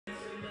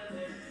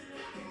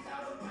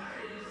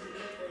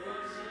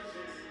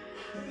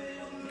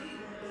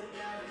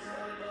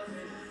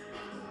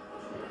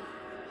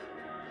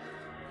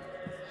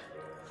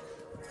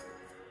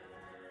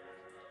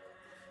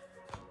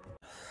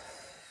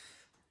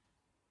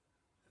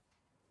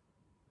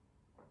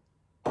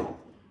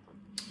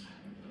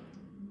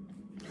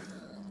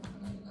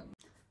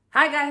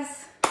Hi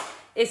guys,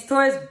 it's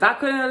Tauras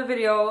back with another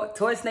video.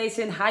 Tauras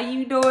Nation, how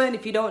you doing?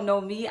 If you don't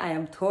know me, I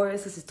am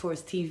Tauras. This is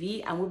Tauras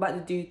TV, and we're about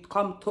to do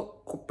Come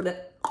Cook with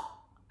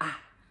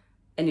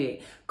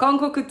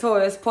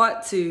Tauras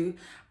Part 2.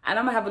 And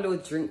I'm gonna have a little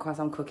drink whilst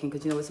I'm cooking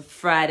because you know it's a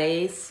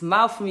Friday.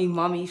 Smile for me,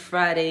 mommy.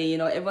 Friday. You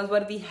know everyone's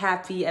about to be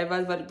happy.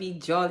 Everyone's about to be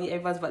jolly.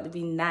 Everyone's about to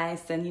be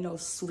nice and you know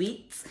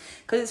sweet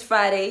because it's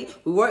Friday.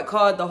 We work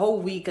hard the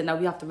whole week and now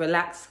we have to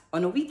relax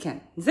on a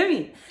weekend. You see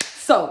me?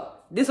 So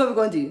this is what we're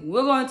going to do.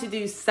 We're going to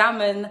do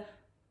salmon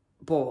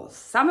balls.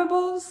 Salmon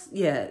balls?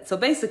 Yeah. So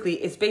basically,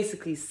 it's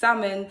basically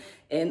salmon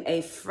in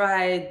a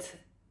fried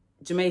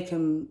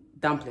Jamaican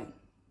dumpling.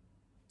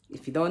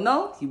 If you don't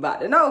know, you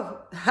about to know.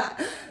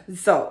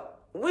 So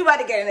we about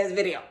to get in this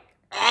video.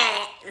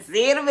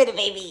 See you in a minute,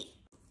 baby.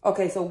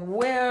 Okay, so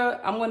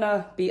I'm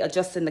gonna be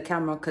adjusting the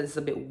camera because it's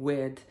a bit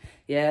weird,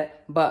 yeah?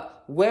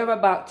 But we're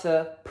about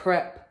to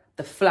prep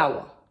the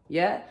flour,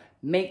 yeah?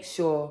 Make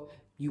sure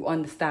you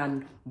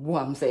understand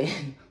what I'm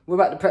saying. We're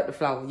about to prep the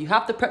flour. You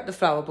have to prep the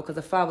flour because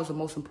the flour is the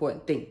most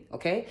important thing,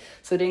 okay?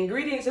 So the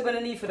ingredients you're gonna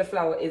need for the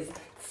flour is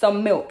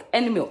some milk,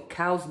 any milk,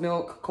 cow's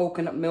milk,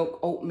 coconut milk,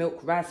 oat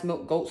milk, rice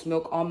milk, goat's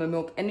milk, almond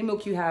milk, any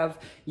milk you have,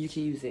 you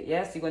can use it,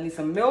 yeah? So you're gonna need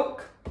some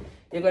milk,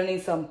 you're gonna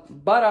need some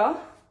butter,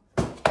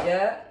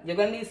 yeah? You're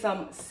gonna need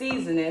some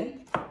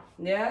seasoning,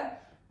 yeah?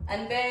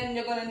 And then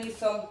you're gonna need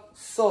some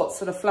salt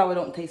so the flour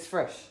don't taste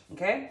fresh,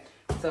 okay?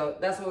 So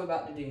that's what we're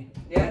about to do,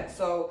 yeah?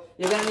 So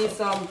you're gonna need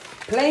some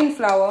plain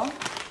flour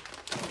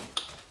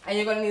and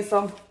you're gonna need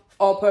some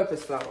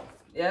all-purpose flour,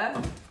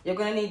 yeah? You're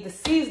gonna need the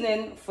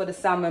seasoning for the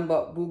salmon,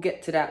 but we'll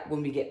get to that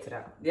when we get to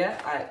that,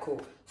 yeah? All right,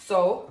 cool.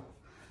 So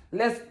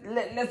let's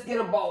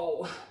get a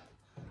bowl.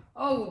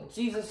 Oh,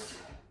 Jesus.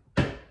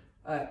 All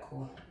right,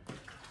 cool.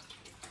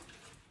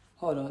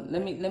 Hold on,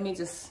 let me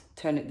just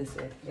turn it this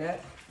way, yeah?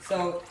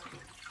 So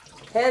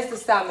here's the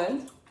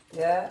salmon.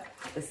 Yeah,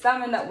 the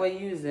salmon that we're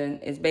using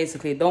is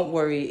basically, don't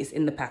worry, it's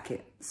in the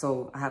packet.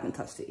 So I haven't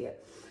touched it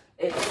yet.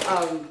 It's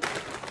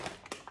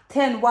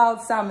 10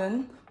 wild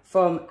salmon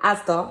from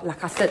Asda.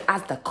 Like I said,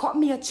 Asda, cut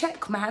me a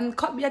check, man.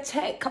 Cut me a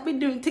check. Cut me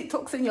doing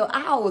TikToks in your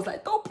hours.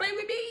 Like, don't play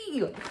with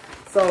me.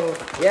 So,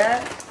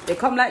 yeah, they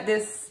come like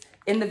this,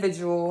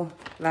 individual,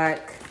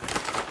 like,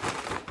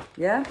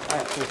 yeah? All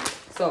right, cool.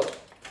 So,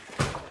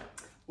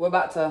 we're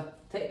about to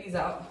take these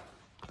out.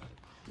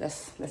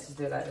 Let's just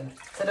do it like that.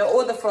 So they're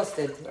all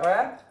defrosted, all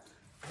right?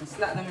 And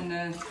slap them in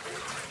there.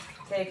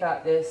 Take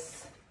out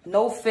this.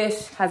 No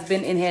fish has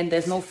been in here and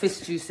there's no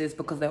fish juices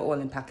because they're all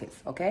in packets,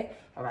 okay?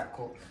 All right,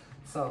 cool.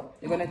 So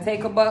you're gonna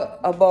take a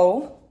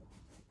bowl.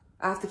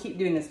 I have to keep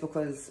doing this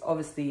because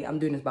obviously I'm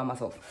doing this by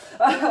myself.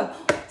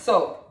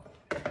 So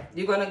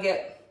you're gonna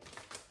get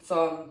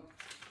some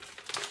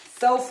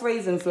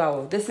self-raising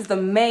flour. This is the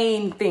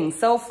main thing.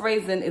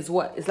 Self-raising is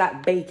what it's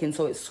like baking,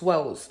 so it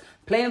swells.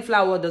 Plain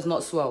flour does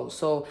not swell.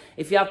 So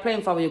if you have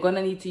plain flour, you're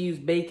gonna need to use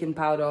baking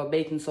powder or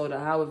baking soda,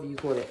 however you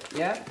call it.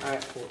 Yeah? All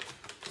right, cool.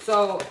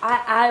 So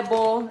I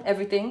eyeball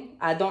everything.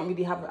 I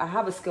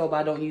have a scale, but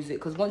I don't use it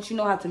because once you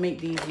know how to make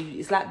these,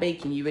 it's like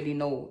baking. You already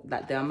know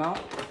that the amount.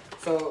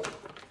 So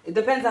it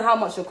depends on how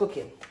much you're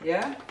cooking.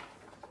 Yeah?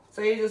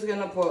 So you're just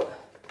gonna put.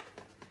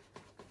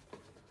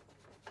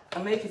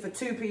 I'm making for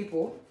 2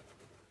 people.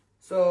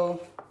 So.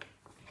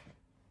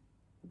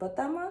 But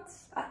that much?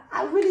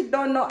 I really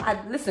don't know.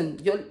 Listen,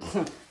 you're...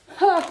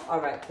 All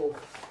right, cool.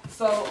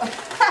 So,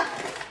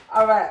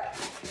 all right.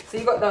 So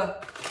you got the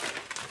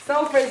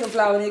self-raising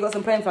flour and you got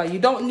some plain flour. You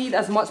don't need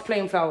as much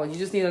plain flour. You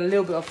just need a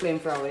little bit of plain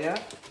flour,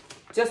 yeah?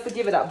 Just to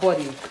give it that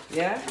body,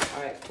 yeah?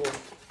 All right, cool.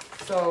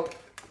 So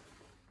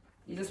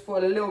you just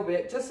put a little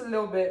bit, just a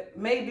little bit,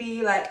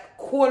 maybe like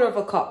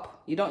 1/4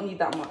 cup. You don't need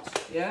that much,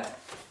 yeah?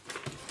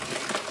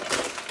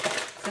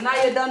 So now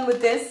you're done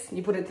with this.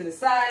 You put it to the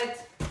side.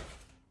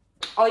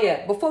 Oh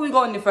yeah, before we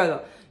go any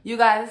further, you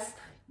guys,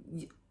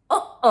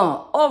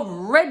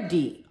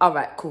 already. All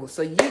right, cool.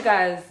 So you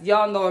guys,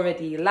 y'all know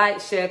already,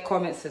 like, share,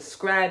 comment,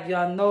 subscribe.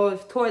 Y'all know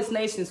if Tauras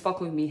Nation is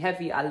fucking with me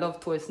heavy. I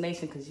love Tauras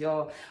Nation because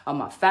y'all are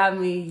my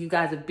family. You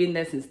guys have been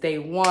there since day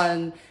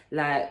one.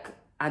 Like,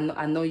 I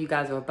know you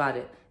guys are about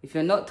it. If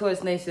you're not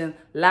Tauras Nation,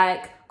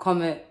 like,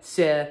 comment,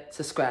 share,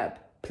 subscribe.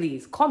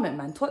 Please, comment,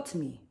 man. Talk to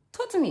me.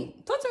 Talk to me.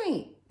 Talk to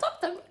me.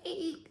 Talk to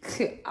me.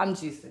 I'm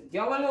juicing.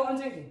 Y'all want to know what I'm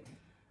drinking?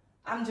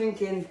 I'm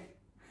drinking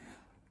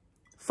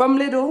from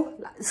Lidl.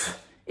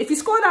 If you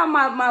scroll down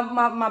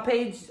my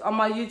page on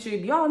my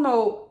YouTube, y'all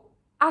know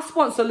I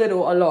sponsor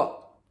Lidl a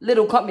lot.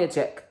 Lidl, cut me a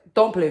check.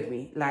 Don't play with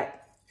me. Like,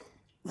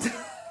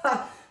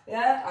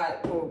 yeah? All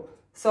right, cool.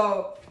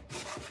 So,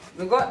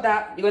 we got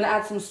that. You're going to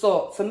add some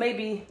salt. So,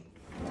 maybe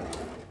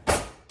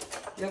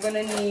you're going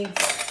to need...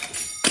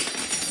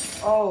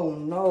 Oh,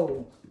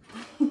 no.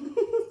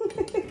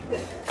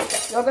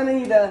 You're going to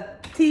need a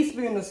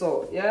teaspoon of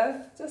salt,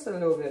 yeah? Just a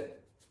little bit.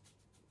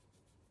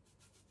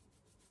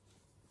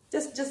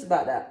 Just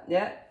about that,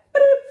 yeah?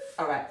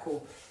 All right,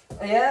 cool.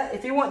 Yeah,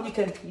 if you want, you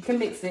can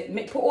mix it.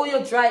 Put all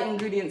your dry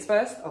ingredients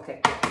first.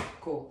 Okay,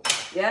 cool.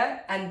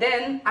 Yeah, and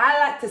then I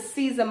like to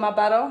season my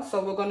batter.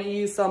 So we're gonna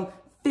use some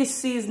fish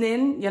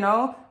seasoning, you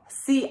know,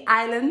 Sea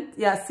Island,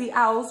 yeah, Sea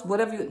Owls,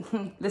 whatever you,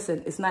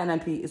 listen, it's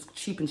 99p, it's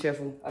cheap and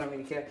cheerful, I don't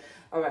really care.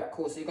 All right,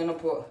 cool, so you're gonna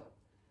put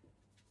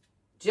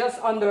just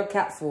under a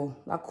capful,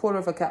 like a quarter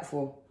of a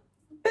capful.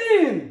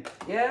 Boom,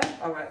 yeah,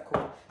 all right,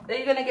 cool. Then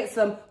you're gonna get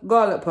some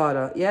garlic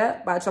powder,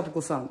 yeah, by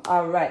Tropical Sun.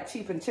 All right,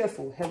 cheap and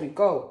cheerful, here we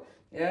go.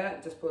 Yeah,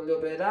 just put a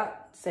little bit of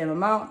that, same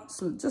amount,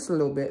 just a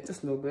little bit,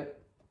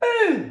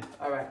 Boom,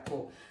 all right,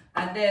 cool.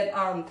 And then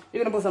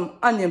you're gonna put some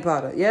onion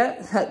powder,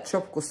 yeah?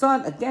 Tropical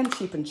Sun, again,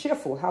 cheap and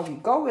cheerful. How we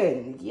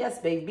going? Yes,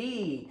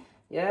 baby.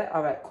 Yeah,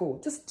 all right, cool.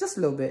 Just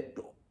a little bit.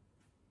 Boom!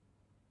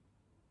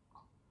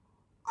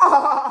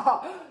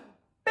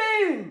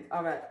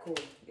 All right, cool,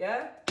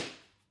 yeah?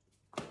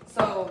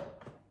 So,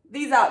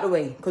 these out the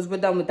way, because we're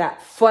done with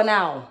that for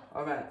now.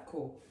 All right,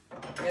 cool.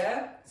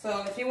 Yeah?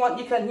 So, if you want,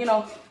 you can, you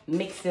know,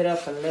 mix it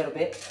up a little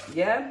bit,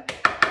 yeah?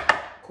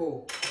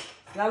 Cool.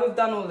 Now we've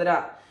done all of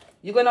that.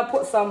 You're going to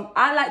put some,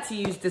 I like to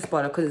use this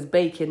butter because it's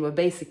baking. We're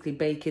basically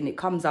baking. It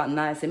comes out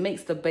nice. It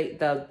makes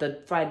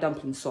the fried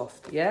dumpling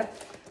soft, yeah?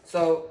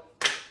 So,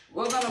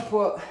 we're going to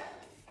put,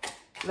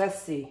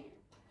 let's see.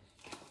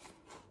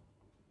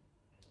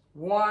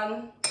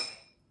 1,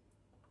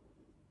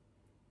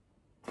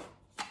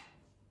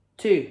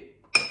 2,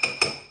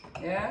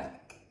 yeah?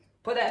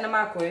 Put that in the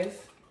microwave.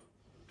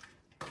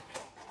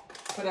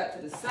 Put that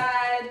to the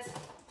side.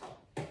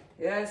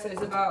 Yeah, so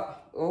it's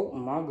about, oh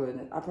my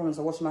goodness. I promise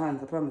I'll wash my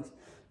hands, I promise.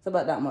 It's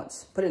about that much.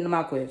 Put it in the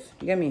microwave.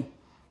 You get me?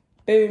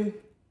 Boom.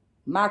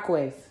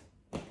 Microwave.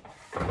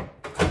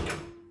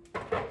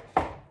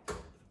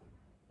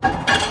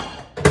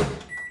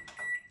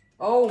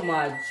 Oh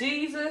my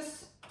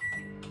Jesus.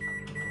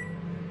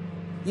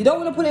 You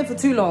don't want to put it in for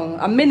too long.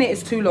 A minute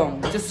is too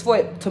long. Just for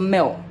it to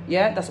melt.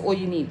 Yeah, that's all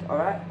you need. All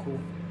right, cool.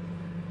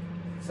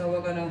 So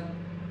we're going to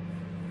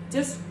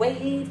just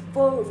wait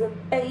for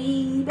it,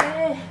 baby.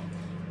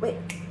 Wait.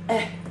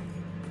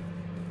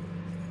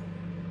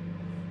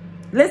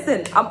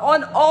 Listen, I'm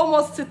on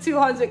almost to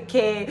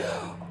 200k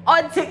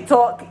on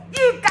TikTok.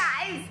 You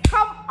guys,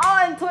 come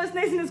on. Tauras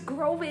Nation is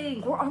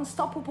growing. We're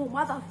unstoppable,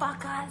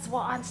 motherfuckers.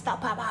 We're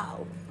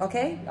unstoppable.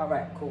 Okay? All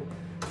right, cool.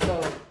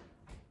 So,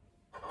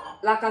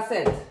 like I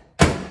said,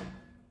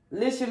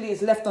 literally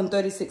it's left on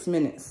 36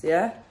 minutes,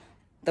 yeah?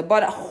 The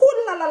butter,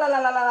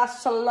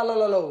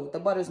 the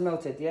butter is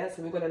melted, yeah?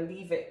 So we're going to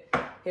leave it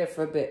here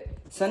for a bit.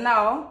 So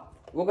now,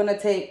 we're going to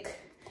take,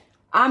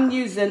 I'm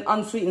using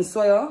unsweetened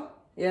soya,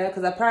 yeah,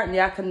 because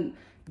apparently I can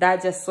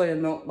digest soya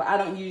milk, but I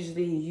don't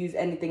usually use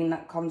anything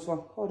that comes from,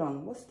 hold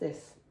on, what's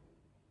this?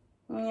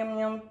 Yum,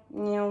 yum,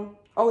 yum.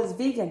 Oh, it's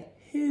vegan.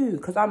 Who?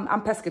 Because I'm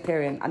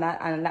pescatarian and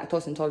I'm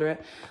lactose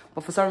intolerant,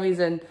 but for some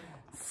reason,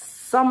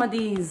 some of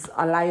these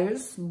are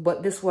liars,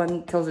 but this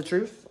one tells the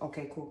truth.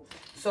 Okay, cool.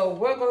 So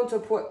we're going to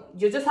put,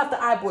 you just have to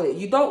eyeball it.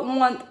 You don't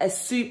want a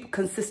soup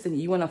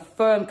consistency. You want a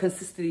firm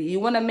consistency. You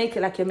want to make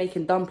it like you're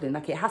making dumpling.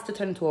 Like it has to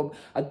turn into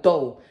a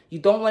dough. You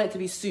don't want it to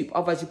be soup.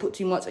 Otherwise you put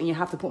too much and you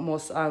have to put more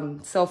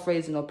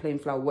self-raising or plain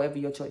flour, whatever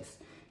your choice.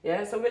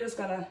 Yeah, so we're just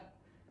going to,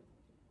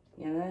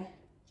 you know,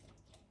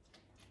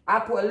 I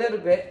put a little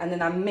bit and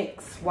then I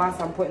mix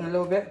whilst I'm putting a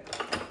little bit.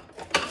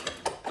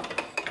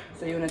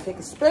 So you're going to take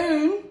a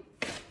spoon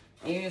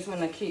and you just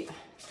want to keep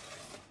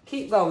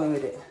going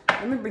with it.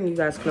 Let me bring you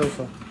guys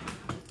closer.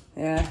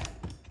 Yeah.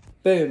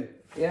 Boom.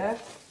 Yeah.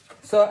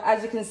 So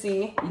as you can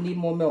see, you need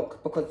more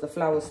milk because the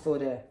flour's still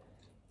there.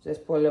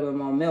 Just put a little bit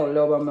more milk, a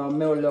little bit more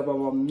milk, a little bit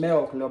more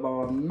milk, a little bit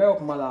more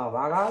milk, my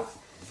love.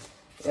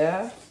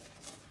 Yeah.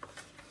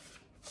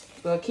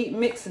 So keep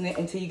mixing it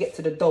until you get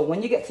to the dough.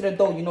 When you get to the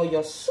dough, you know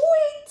you're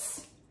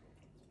sweet.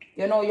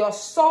 You know you're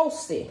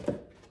saucy.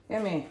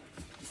 Hear me?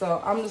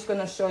 So I'm just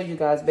gonna show you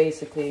guys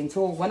basically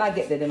until when I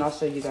get there, then I'll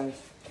show you guys.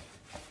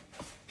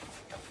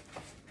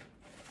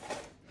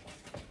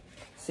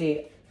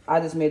 See, I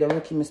just made a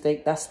rookie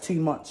mistake. That's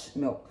too much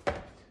milk.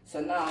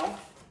 So now,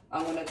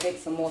 I'm going to take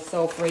some more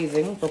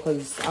self-raising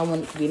because I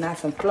want it to be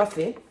nice and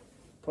fluffy.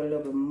 Put a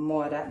little bit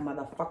more of that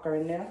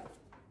motherfucker in there.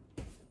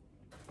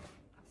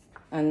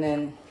 And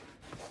then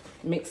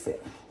mix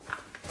it.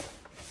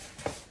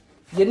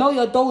 You know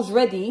your dough's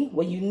ready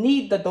when you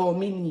knead the dough,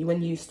 meaning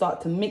when you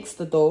start to mix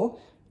the dough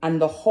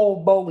and the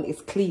whole bowl is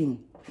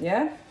clean.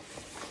 Yeah?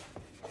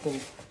 Cool.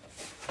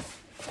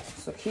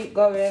 So keep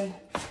going.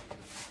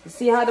 You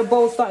see how the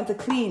bowl's starting to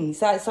clean? You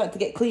see how it's starting to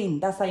get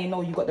clean? That's how you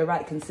know you got the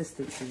right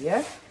consistency,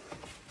 yeah?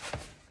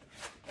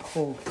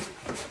 Cool.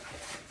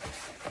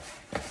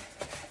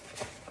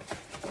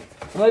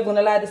 I'm not even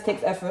gonna lie, this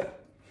takes effort,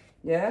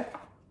 yeah?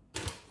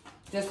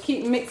 Just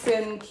keep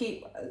mixing,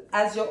 keep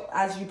as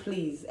you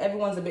please.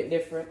 Everyone's a bit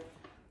different,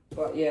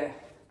 but yeah.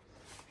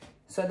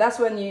 So that's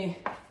when you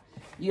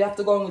have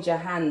to go in with your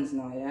hands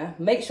now, yeah?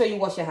 Make sure you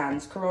wash your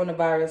hands.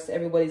 Coronavirus,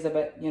 everybody's a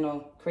bit, you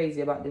know, crazy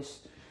about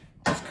this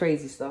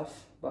crazy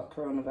stuff. But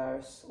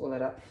coronavirus, all of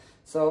that.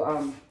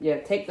 So, yeah,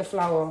 take the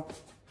flour,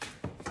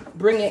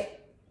 bring it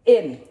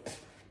in.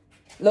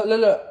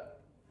 Look.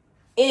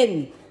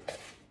 In.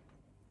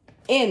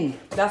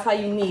 That's how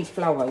you knead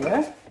flour,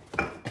 yeah?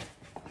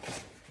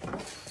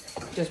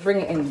 just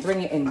bring it in,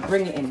 bring it in,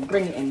 bring it in,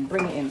 bring it in,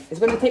 bring it in. It's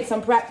going to take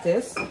some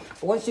practice,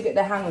 but once you get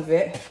the hang of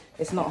it,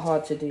 it's not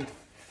hard to do.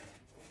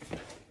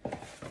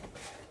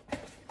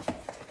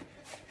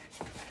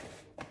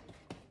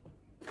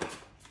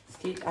 Just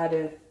keep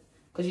adding,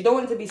 because you don't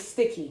want it to be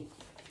sticky.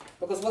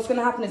 Because what's going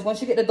to happen is once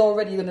you get the dough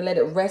ready, you're going to let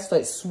it rest so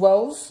it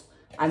swells.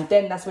 And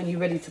then that's when you're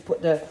ready to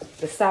put the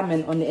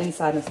salmon on the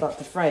inside and start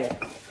to fry it.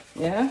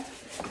 Yeah?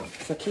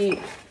 So keep,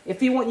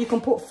 if you want, you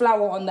can put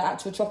flour on the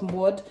actual chopping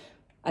board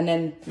and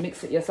then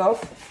mix it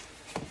yourself.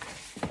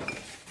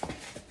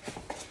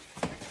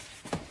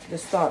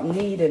 Just start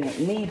kneading it,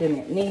 kneading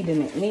it,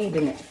 kneading it,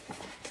 kneading it.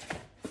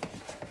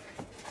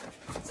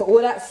 So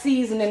all that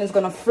seasoning is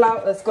going to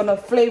it's going to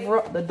flavor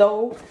up the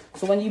dough.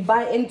 So when you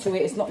bite into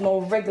it, it's not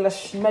no regular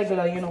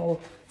schmegular, you know,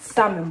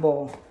 salmon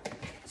bowl.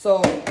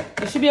 So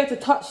you should be able to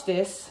touch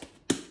this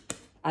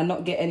and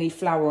not get any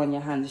flour on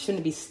your hands. It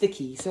shouldn't be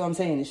sticky. See what I'm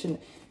saying?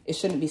 It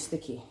shouldn't be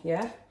sticky,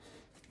 yeah?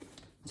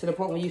 To the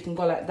point where you can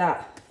go like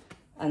that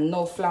and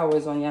no flour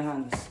is on your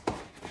hands.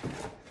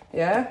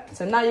 Yeah?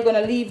 So now you're going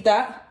to leave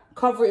that.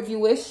 Cover it if you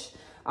wish.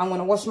 I'm going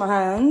to wash my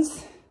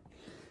hands.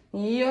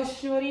 Yeah,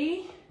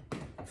 shorty.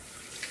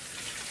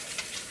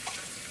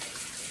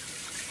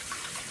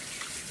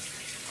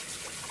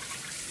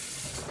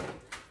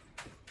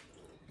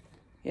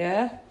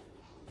 Yeah?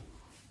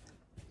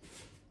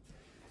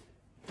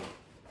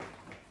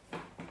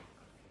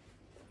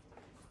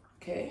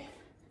 Okay.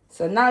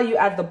 So now you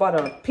add the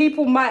butter.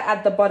 People might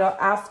add the butter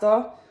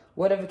after,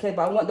 whatever case,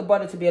 but I want the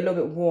butter to be a little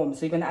bit warm.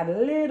 So you're going to add a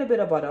little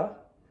bit of butter.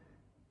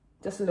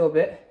 Just a little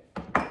bit.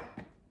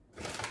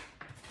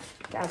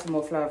 Add some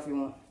more flour if you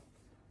want.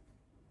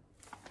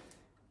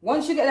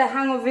 Once you get the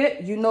hang of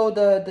it, you know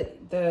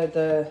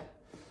the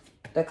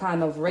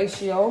kind of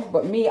ratio.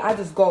 But me, I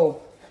just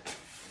go.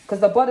 Because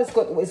the butter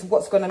is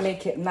what's going to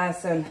make it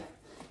nice and,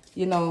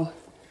 you know,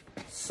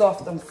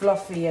 soft and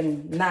fluffy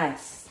and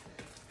nice.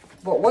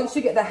 But once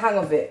you get the hang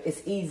of it,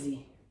 it's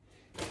easy.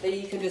 Then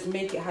you can just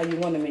make it how you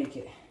want to make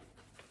it.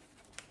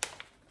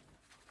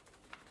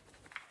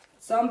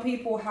 Some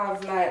people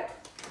have like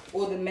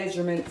all the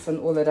measurements and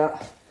all of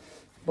that.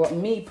 But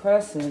me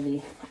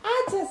personally,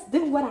 I just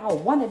do what I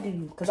want to do.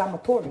 Because I'm a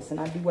Taurus and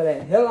I do what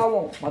the hell I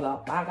want,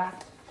 motherfucker.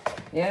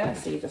 Yeah,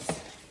 so you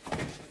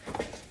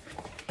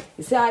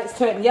see how it's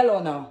turning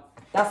yellow now?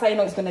 That's how you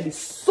know it's going to be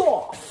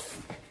soft.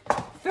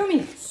 Feel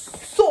me?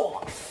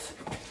 Soft.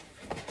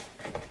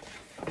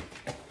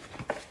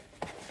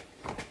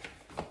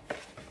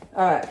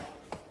 Alright.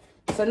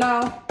 So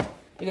now,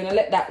 you're going to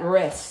let that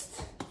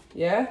rest.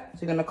 Yeah?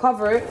 So you're going to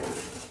cover it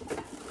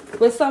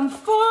with some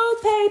foil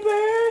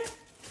paper.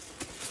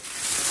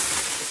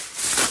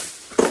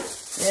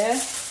 Yeah?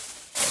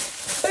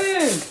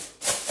 Boom.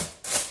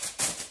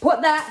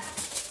 Put that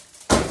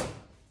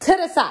to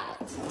the side.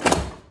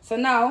 So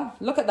now,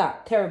 look at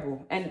that.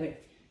 Terrible. Anyway,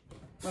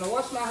 I'm going to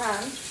wash my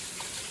hand.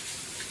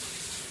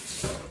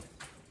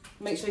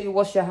 Make sure you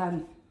wash your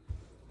hand.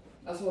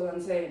 That's what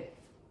I'm saying.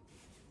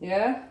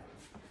 Yeah?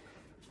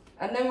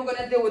 And then we're going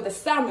to deal with the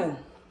salmon.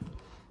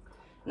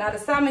 Now, the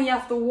salmon you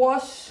have to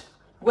wash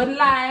with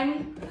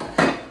lime.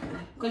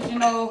 Because, you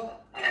know,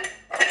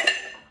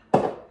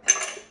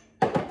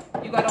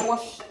 you got to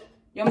wash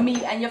your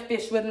meat and your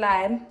fish with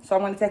lime. So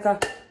I'm going to take a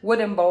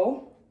wooden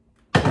bowl.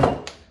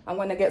 I'm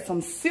going to get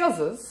some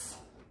scissors.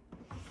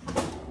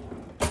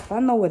 I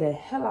don't know where the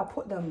hell I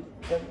put them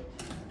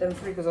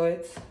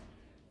freakazoids.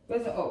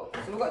 Where's it? Oh,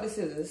 so we got the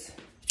scissors.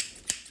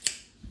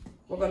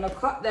 We're going to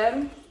cut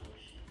them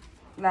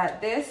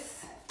like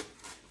this.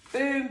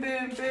 Boom,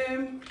 boom,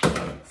 boom.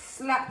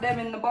 Slap them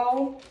in the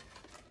bowl.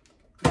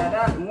 Like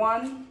that.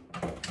 One.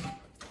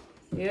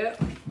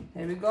 Yep.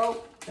 There we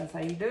go. That's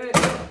how you do it.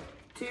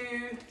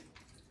 Two.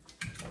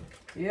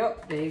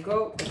 Yep. There you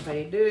go. That's how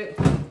you do it.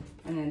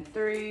 And then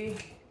three.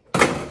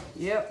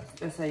 Yep,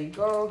 that's how you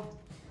go.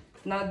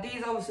 Now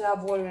these obviously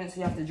have water in it,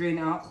 so you have to drain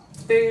it out.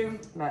 Boom,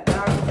 like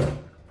that.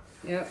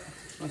 Yep,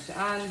 wash your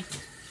hand.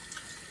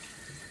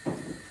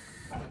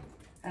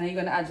 And then you're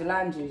gonna add your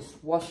lime juice.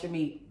 Wash your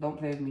meat. Don't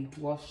play with me.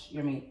 Wash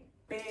your meat.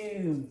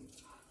 Boom.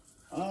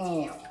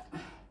 Oh.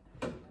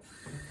 Like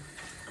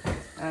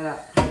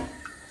that.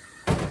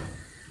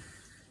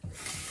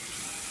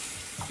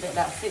 Let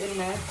that sit in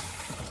there.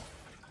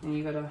 And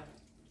you gotta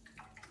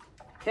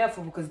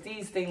careful because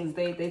these things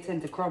they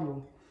tend to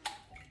crumble.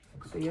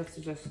 So you have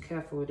to just be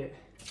careful with it.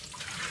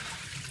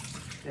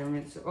 Then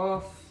rinse it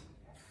off.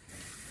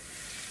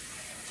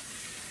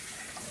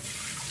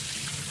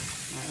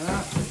 Like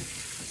that.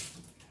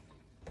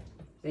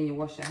 Then you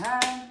wash your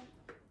hand.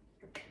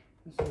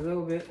 Just a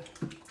little bit.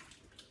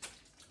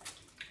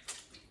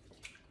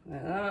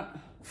 Like that.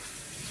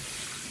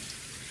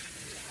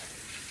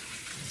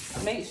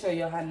 Make sure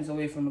your hand is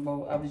away from the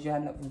bowl, otherwise you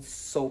end up with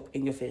soap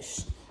in your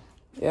fish.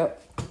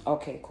 Yep.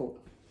 Okay, cool.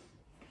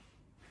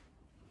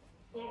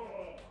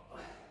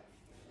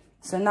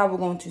 So now we're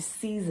going to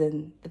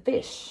season the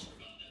fish.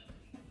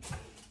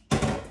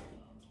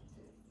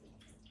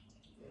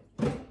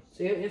 So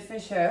you have your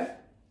fish here.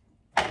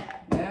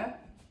 Yeah.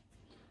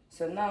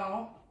 So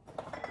now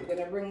we're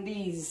gonna bring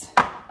these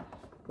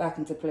back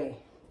into play.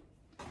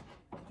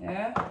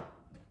 Yeah.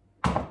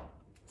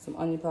 Some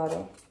onion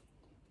powder.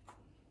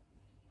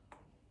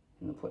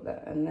 I'm gonna put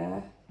that in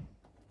there.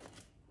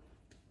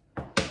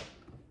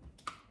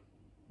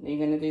 Then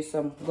you're gonna do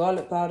some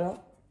garlic powder.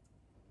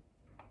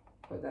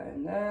 Put that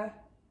in there.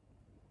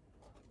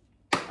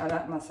 I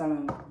like my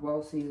salmon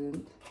well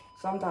seasoned.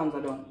 Sometimes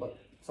I don't, but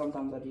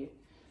sometimes I do.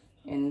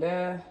 In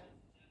there.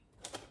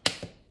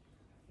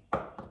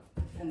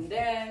 And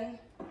then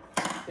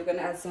we're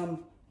gonna add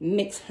some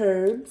mixed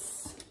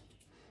herbs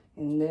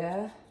in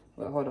there.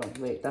 Wait, hold on,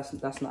 wait, that's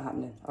not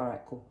happening. All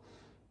right, cool.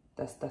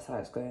 That's how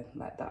it's going,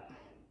 like that.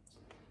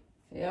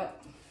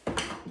 Yep. Then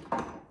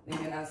you're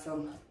gonna add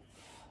some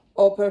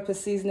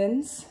all-purpose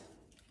seasonings.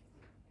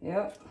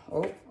 Yep.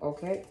 Oh,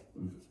 okay.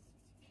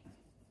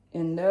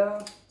 In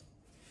there.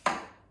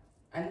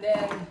 And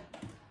then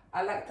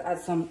I like to add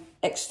some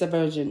extra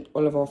virgin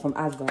olive oil from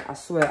Asda. I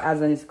swear,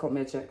 Asda needs to cut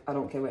me a check. I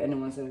don't care what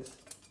anyone says.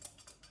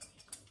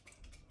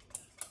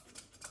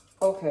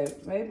 Okay,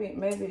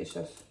 maybe it's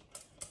just...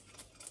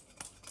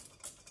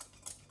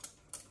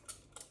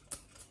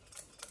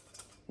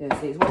 Yeah,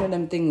 see, it's one of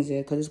them things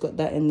here, because it's got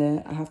that in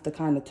there. I have to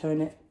kind of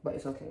turn it, but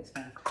it's okay, it's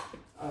fine.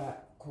 Alright,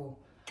 cool.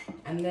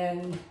 And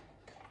then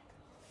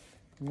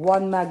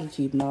 1 Maggi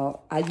cube. Now,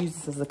 I use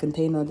this as a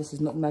container. This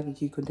is not Maggi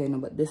cube container,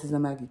 but this is a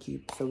Maggi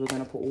cube. So we're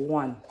going to put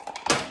 1.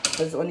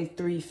 There's only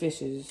 3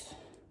 fishes,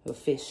 or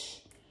fish.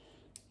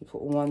 You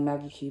put 1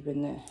 Maggi cube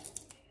in there,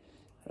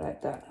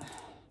 like that.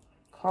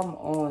 Come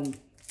on.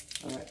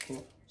 Alright,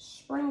 cool.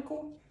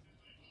 Sprinkle.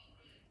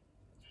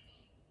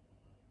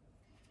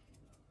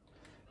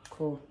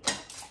 Cool.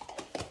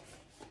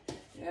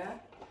 Yeah.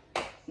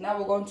 Now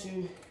we're going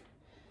to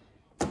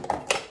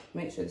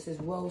make sure this is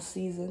well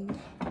seasoned.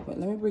 But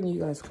let me bring you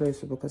guys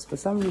closer, because for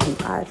some reason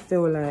I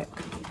feel like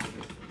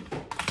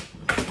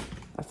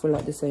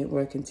this ain't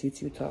working too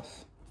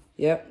tough.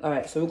 Yep.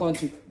 Alright, so we're going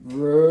to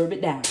rub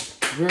it down.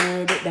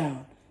 Rub it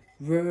down.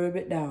 Rub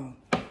it down.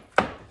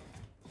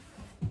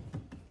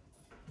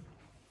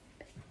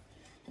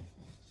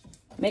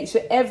 Make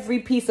sure every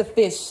piece of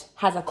fish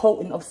has a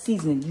coating of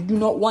seasoning. You do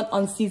not want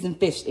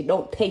unseasoned fish. It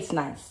don't taste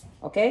nice.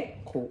 Okay?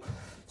 Cool.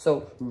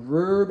 So,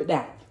 rub it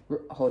down.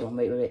 Hold on,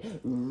 wait.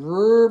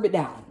 Rub it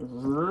down.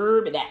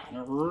 Rub it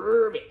down.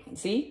 Rub it.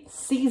 See?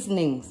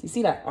 Seasonings. You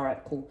see that? All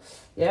right, cool.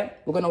 Yeah?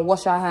 We're going to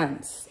wash our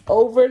hands.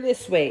 Over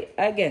this way.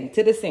 Again,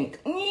 to the sink.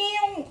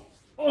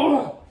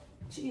 Oh,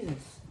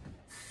 Jesus.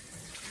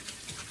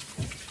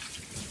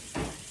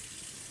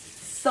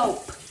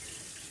 Soap.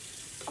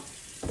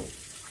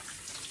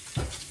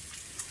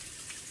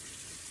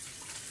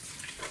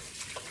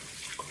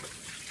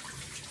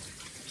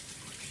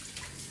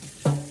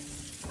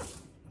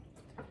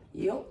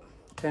 Yep.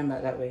 Turn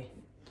back that way.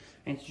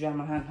 I need to dry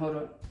my hand. Hold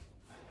on.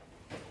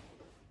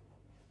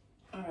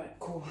 Alright,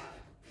 cool.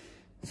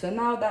 So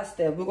now that's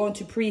there. We're going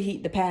to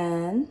preheat the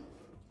pan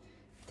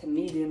to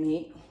medium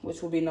heat,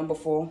 which will be number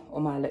 4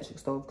 on my electric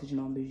stove, because you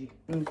know I'm bougie.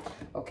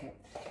 Okay.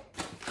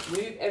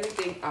 Move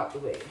everything out the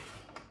way.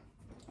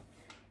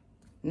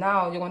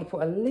 Now you're going to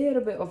put a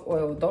little bit of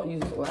oil. Don't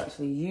use oil,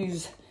 actually.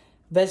 Use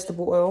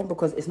vegetable oil,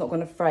 because it's not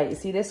going to fry. You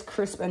see this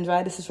crisp and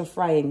dry? This is for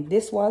frying.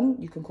 This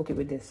one, you can cook it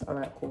with this. All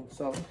right, cool.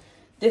 So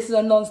this is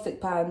a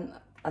non-stick pan.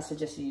 I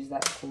suggest you use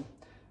that. Cool.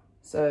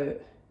 So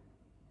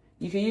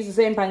you can use the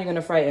same pan you're going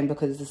to fry it in,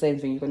 because it's the same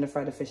thing. You're going to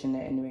fry the fish in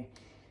there anyway.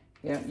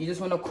 Yeah, you just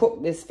want to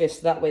cook this fish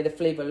so that way the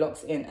flavor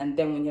locks in. And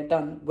then when you're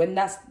done, when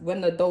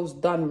the dough's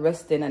done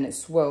resting and it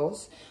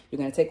swirls, you're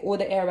going to take all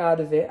the air out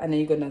of it, and then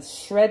you're going to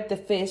shred the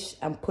fish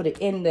and put it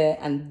in there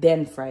and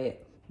then fry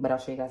it. But I'll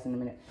show you guys in a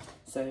minute.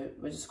 So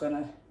we're just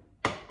gonna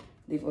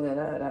leave all of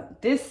that like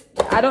that. This,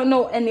 I don't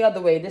know any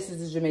other way. This is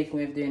the Jamaican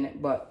way of doing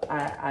it, but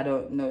I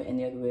don't know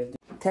any other way of doing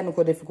it.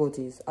 Technical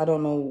difficulties. I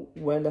don't know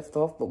where I left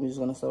off, but we're just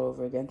gonna start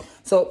over again.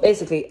 So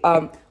basically,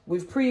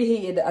 we've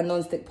preheated a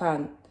non-stick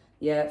pan,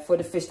 yeah, for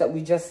the fish that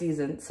we just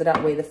seasoned. So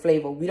that way the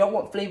flavor, we don't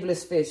want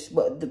flavorless fish,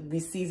 but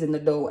we season the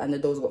dough and the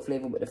dough's got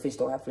flavor, but the fish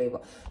don't have flavor.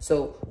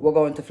 So we're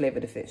going to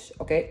flavor the fish.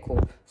 Okay,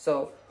 cool.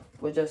 So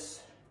we're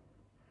just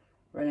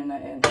running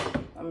that in.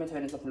 I'm gonna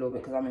turn this up a little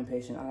bit because I'm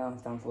impatient. I don't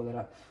stand for all of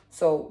that.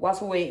 So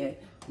whilst we're waiting,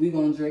 we're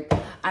gonna drink,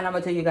 and I'm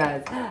gonna tell you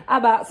guys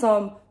about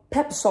some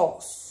pepper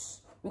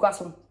sauce. We got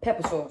some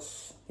pepper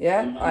sauce.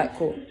 Yeah. All right.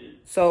 Cool.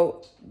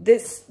 So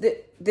this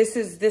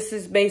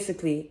is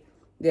basically,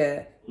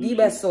 yeah, the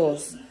best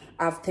sauce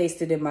I've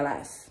tasted in my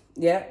life.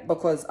 Yeah,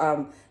 because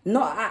I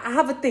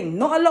have a thing.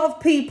 Not a lot of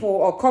people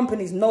or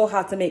companies know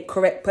how to make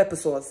correct pepper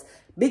sauce.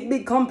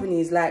 Big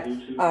companies like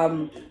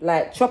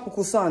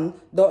Tropical Sun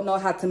don't know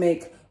how to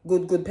make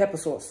good pepper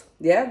sauce.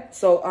 Yeah,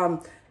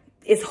 so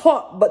it's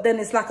hot, but then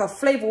it's like a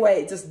flavor where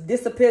it just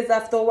disappears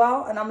after a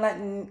while, and I'm like,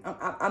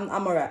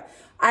 I'm alright.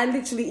 I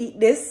literally eat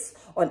this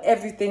on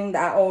everything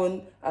that I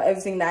own,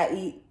 everything that I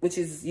eat, which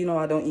is, you know,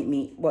 I don't eat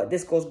meat, but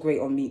this goes great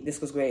on meat. This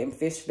goes great in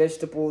fish,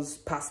 vegetables,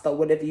 pasta,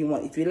 whatever you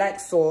want. If you like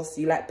sauce,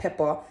 you like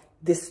pepper,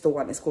 this is the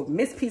one. It's called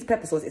Miss P's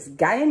Pepper Sauce. It's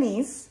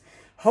Guyanese,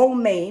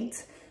 homemade.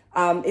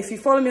 If you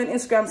follow me on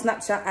Instagram,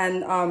 Snapchat,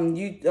 and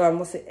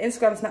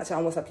Instagram, Snapchat,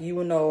 and WhatsApp, you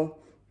will know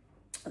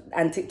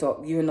and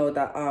TikTok, you know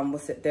that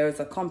there is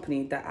a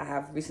company that I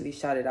have recently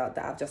shouted out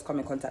that I've just come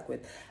in contact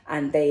with,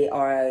 and they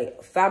are a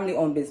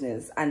family-owned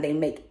business, and they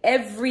make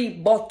every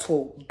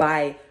bottle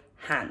by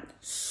hand,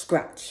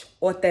 scratch,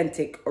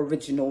 authentic,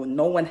 original.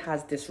 No one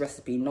has this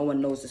recipe. No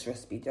one knows this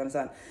recipe. Do you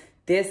understand?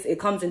 It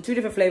comes in 2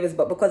 different flavors,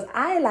 but because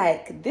I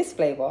like this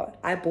flavor,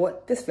 I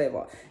bought this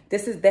flavor.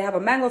 They have a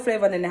mango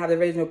flavor, and then they have the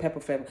original pepper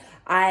flavor.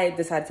 I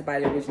decided to buy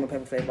the original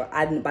pepper flavor.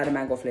 I didn't buy the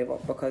mango flavor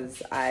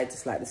because I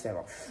just like this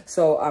flavor.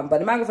 So, but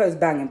the mango flavor is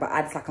banging, but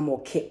I just like a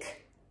more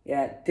kick.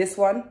 Yeah, this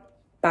one,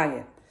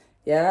 banging.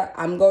 Yeah,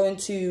 I'm going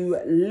to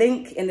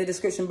link in the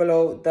description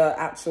below the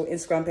actual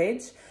Instagram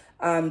page.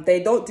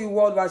 They don't do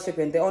worldwide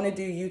shipping. They only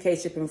do UK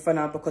shipping for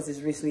now because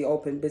it's recently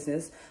opened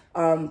business.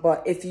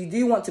 But if you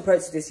do want to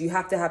purchase this, you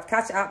have to have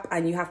Cash App,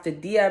 and you have to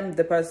DM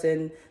the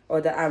person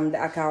or the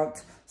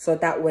account, so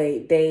that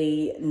way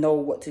they know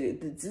what to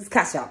do. It's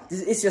Cash App.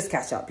 It's just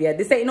Cash App. Yeah,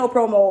 this ain't no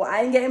promo.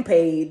 I ain't getting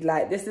paid.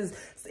 Like, it's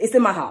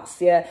in my house.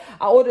 Yeah,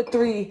 I ordered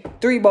three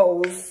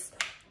bowls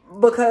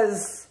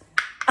because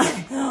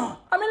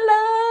I'm in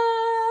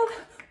love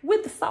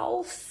with the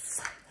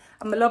sauce.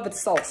 I'm in love with the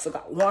sauce. So I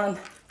got 1,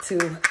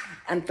 2,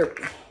 and 3.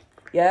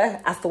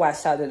 Yeah, that's the way I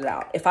shouted it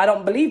out. If I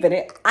don't believe in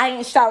it, I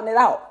ain't shouting it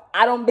out.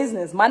 I don't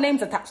business. My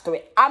name's attached to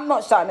it. I'm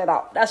not shouting it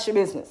out. That's your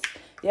business.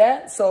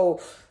 Yeah, so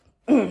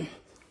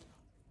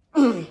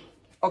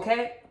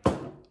okay.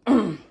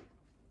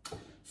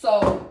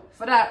 So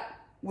for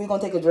that, we're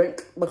gonna take a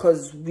drink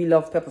because we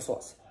love pepper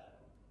sauce.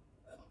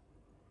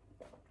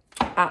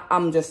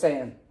 I'm just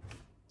saying.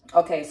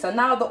 Okay, so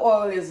now the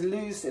oil is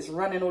loose. It's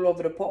running all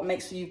over the pot.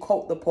 Make sure you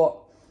coat the pot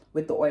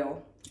with the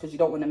oil because you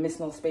don't want to miss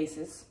no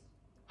spaces.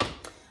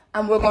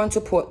 And we're going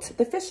to put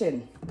the fish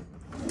in.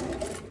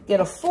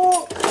 Get a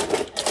fork.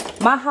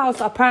 My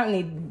house,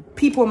 apparently,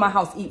 people in my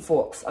house eat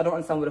forks. I don't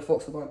understand where the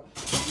forks are going.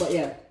 But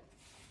yeah,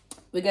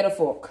 we get a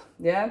fork,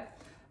 yeah?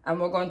 And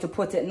we're going to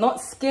put it,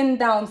 not skin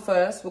down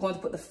first. We're going to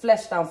put the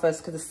flesh down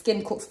first because the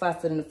skin cooks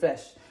faster than the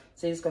flesh.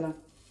 So you're just going to...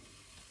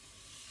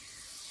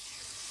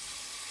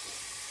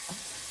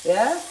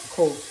 Yeah?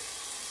 Cool.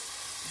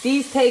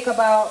 These take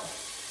about,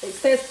 it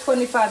says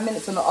 25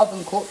 minutes on the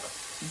oven cook,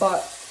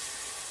 but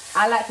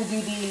I like to do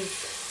these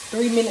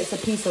 3 minutes a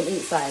piece on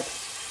each side.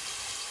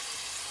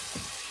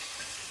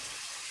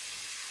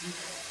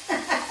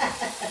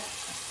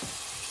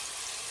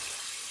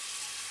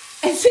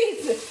 And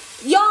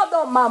Jesus, y'all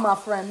don't mind my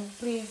friend,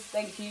 please,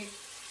 thank you.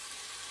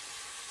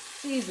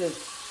 Jesus,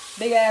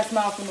 big ass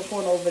mouth in the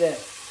corner over there.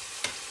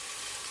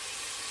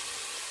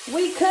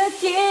 We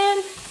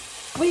cooking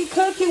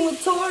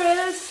with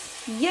Tauras.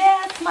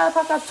 Yes,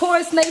 motherfucker.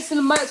 Tauras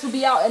Nation merch will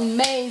be out in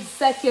May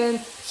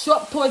 2nd.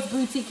 Shop Tauras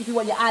Boutique if you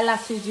want your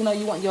eyelashes, you know,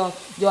 you want your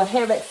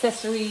hair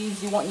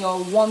accessories, you want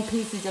your 1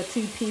 pieces, your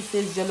 2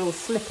 pieces, your little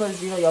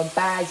slippers, you know, your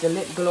bags, your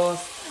lip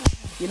gloss.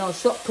 You know,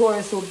 Shop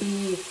Tauras will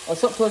be, or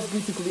Shop Tauras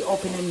Boutique will be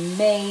open in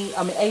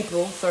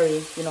April,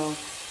 sorry, you know.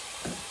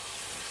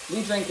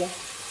 We drinking.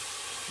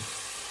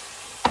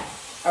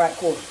 Alright,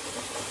 cool.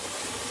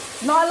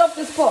 No, I love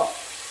this pot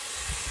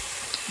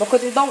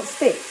because it don't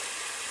stick.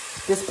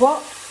 This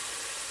pot,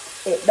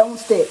 it don't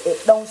stick.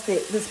 It don't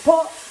stick. This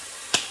pot,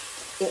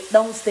 it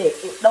don't stick.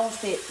 It don't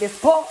stick. This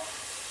pot,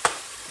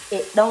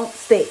 it don't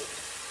stick.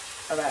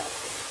 Alright.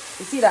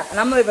 You see that? And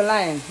I'm not even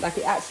lying. Like,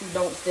 it actually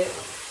don't stick.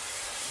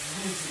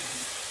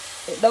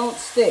 It don't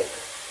stick.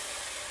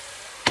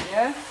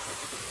 Yeah?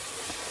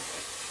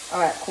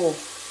 Alright, cool.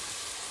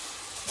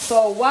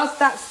 So, whilst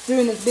that's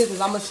doing its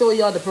business, I'm going to show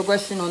y'all the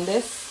progression on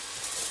this.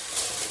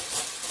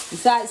 You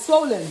see how it's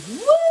swollen?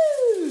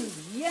 Woo!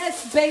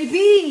 Yes,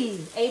 baby!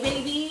 Hey,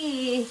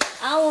 baby!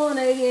 I want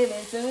to give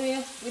it to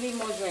you. We need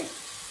more drink.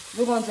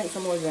 We're going to drink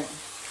some more drink.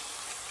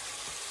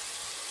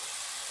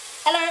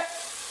 Hello!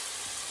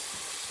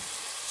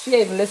 She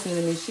ain't even listening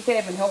to me. She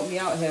can't even help me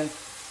out here.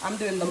 I'm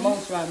doing the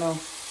most right now.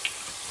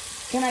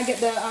 Can I get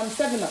the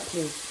 7-Up,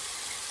 please?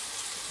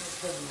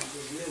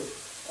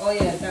 Oh,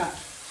 yeah, that.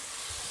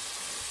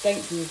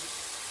 Thank you.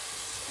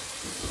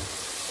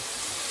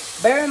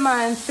 Bear in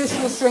mind, fish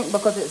will shrink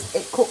because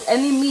it cooks.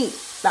 Any meat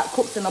that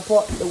cooks in a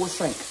pot, it will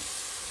shrink.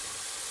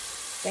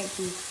 Thank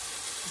you.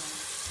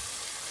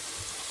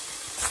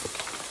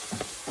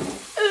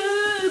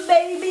 Ooh,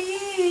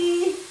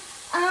 baby,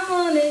 I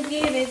wanna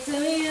give it to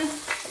you.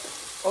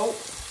 Oh.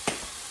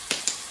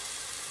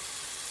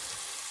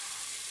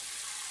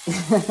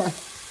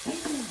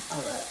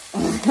 All right.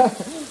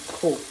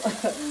 Cool.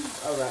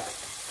 All right.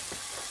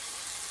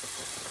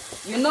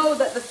 You know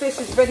that the fish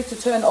is ready to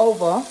turn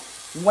over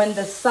when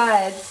the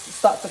sides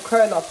start to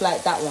curl up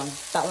like that one.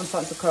 That one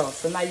starts to curl.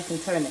 So now you can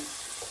turn it.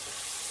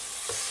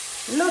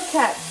 Look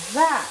at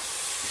that.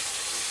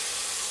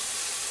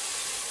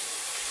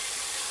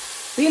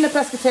 Being a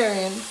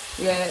pescatarian,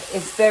 yeah,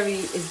 it's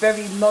very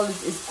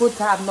knowledge. It's good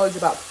to have knowledge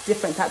about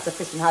different types of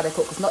fish and how they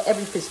cook, because not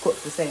every fish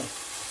cooks the same.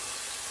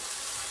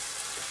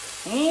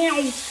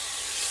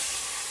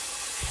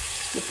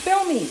 You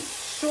feel me,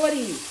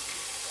 shorty?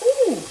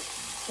 Ooh,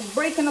 it's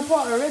breaking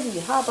apart already.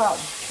 How about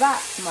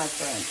that, my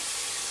friend?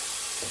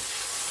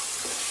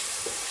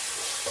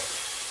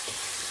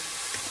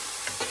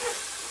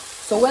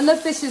 So when the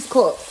fish is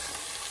cooked,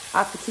 I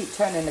have to keep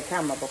turning the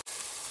camera. But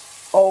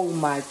oh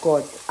my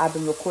God, I've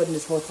been recording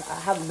this whole time. I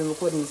haven't been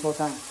recording this whole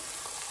time.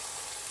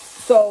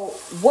 So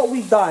what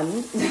we've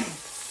done,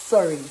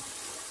 sorry,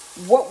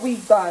 what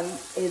we've done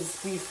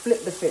is we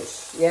flipped the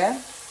fish, yeah?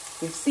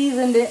 We've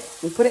seasoned it,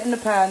 we put it in the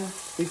pan,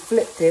 we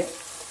flipped it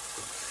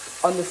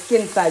on the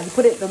skin side. You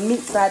put the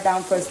meat side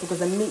down first because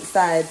the meat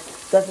side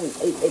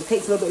it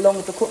takes a little bit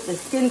longer to cook. The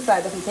skin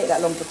side doesn't take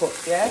that long to cook,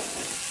 yeah?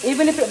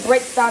 Even if it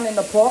breaks down in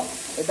the pot,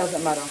 it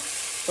doesn't matter.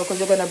 Because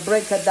you're gonna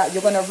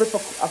you're gonna rip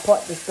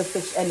apart the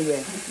fish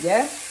anyway,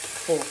 yeah?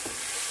 Cool.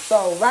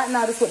 So right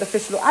now, this is what the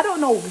fish look. I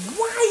don't know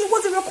why it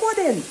wasn't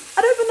recording.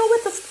 I don't even know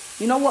where to.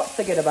 You know what?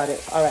 Forget about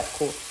it. All right,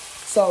 cool.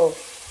 So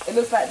it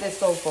looks like this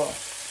so far.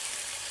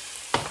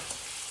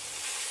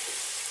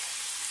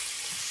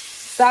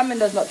 Salmon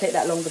does not take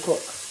that long to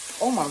cook.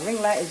 Oh, my ring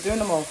light is doing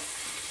them all.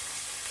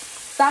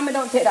 Salmon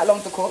don't take that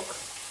long to cook.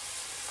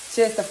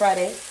 Cheers to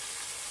Friday.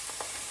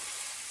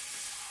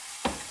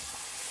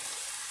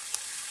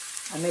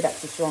 I made that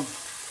too strong.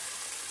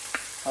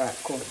 All right,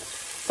 cool.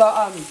 So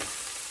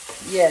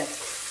yeah.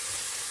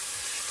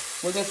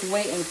 We're just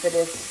waiting for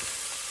this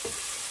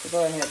to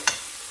go ahead.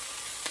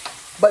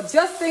 But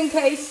just in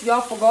case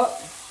y'all forgot,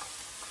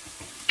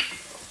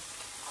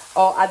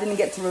 or I didn't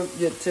get to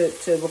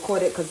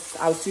record it because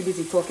I was too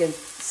busy talking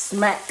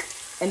smack.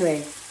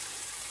 Anyway,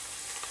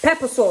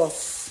 pepper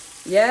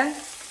sauce, yeah?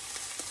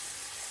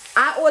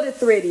 I ordered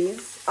 3 of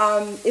these.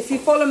 If you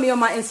follow me on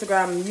my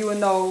Instagram, you will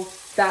know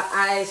that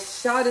I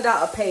shouted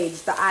out a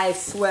page that I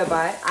swear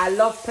by.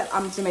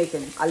 I'm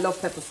Jamaican. I love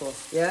pepper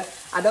sauce, yeah?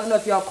 I don't know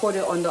if y'all caught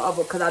it on the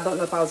other, because I don't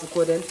know if I was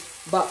recording.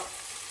 But,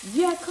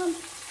 yeah, come.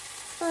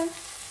 Bye.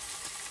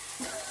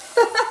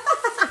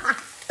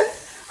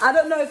 I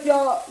don't know if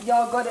y'all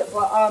got it,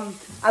 but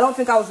I don't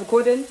think I was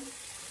recording.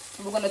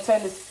 We're going to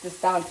turn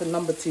this down to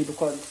number 2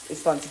 because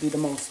it's starting to be the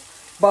most.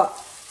 But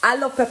I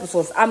love pepper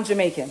sauce. I'm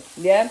Jamaican,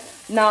 yeah?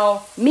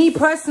 Now, me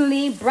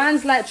personally,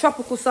 brands like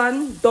Tropical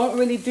Sun don't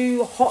really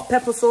do hot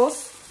pepper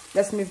sauce.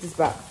 Let's move this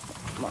back.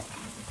 Come on.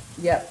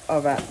 Yep,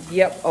 all right.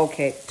 Yep,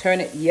 okay. Turn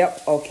it.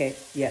 Yep, okay.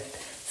 Yep.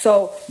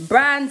 So,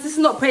 brands, this is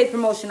not paid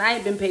promotion. I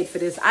ain't been paid for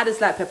this. I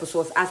just like pepper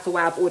sauce. As to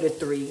why I've ordered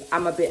 3.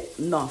 I'm a bit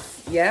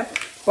nuff, yeah?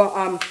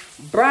 But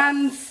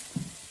brands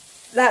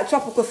like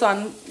Tropical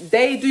Sun,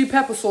 they do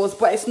pepper sauce,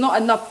 but it's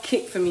not enough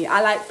kick for me.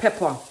 I like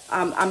pepper.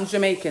 I'm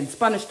Jamaican.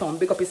 Spanish town,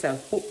 big up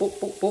yourself. Boop, boop,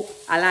 boop, boop.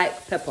 I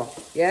like pepper,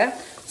 yeah?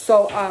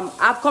 So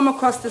I've come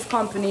across this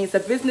company. It's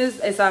a business,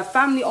 it's a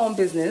family-owned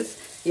business,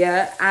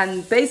 yeah?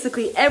 And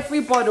basically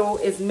every bottle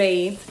is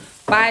made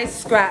by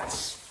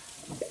scratch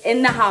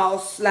in the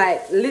house,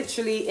 like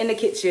literally in the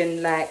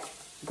kitchen, like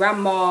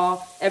grandma,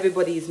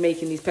 everybody is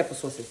making these pepper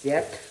sauces,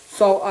 yeah?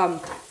 So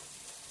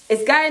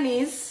it's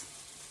Guyanese,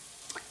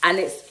 and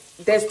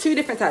there's 2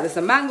 different types. There's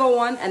a mango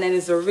one, and then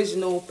there's the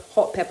original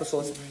hot pepper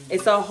sauce.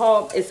 It's a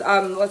hot,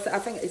 I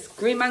think it's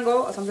green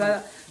mango or something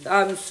like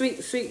that.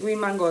 Sweet green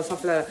mango or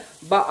something like that.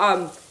 But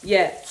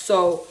yeah,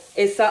 so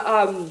it's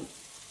a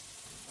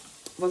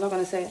what was I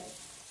gonna say?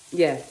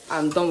 Yeah,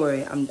 don't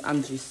worry,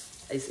 I'm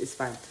just it's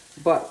fine.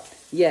 But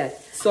yeah,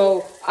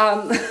 so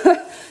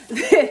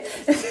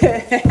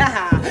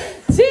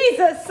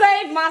Jesus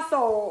save my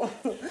soul.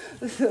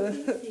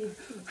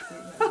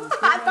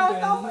 I don't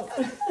know.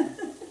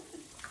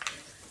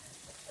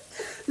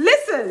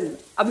 Listen,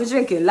 I've been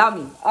drinking, allow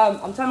me.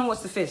 I'm trying to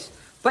watch the fish.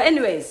 But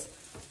anyways,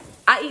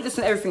 I eat this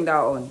on everything that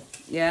I own,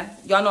 yeah?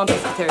 Y'all know I'm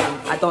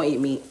pescatarian, I don't eat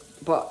meat.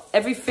 But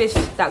every fish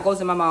that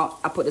goes in my mouth,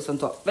 I put this on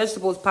top.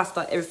 Vegetables,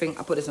 pasta, everything,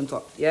 I put this on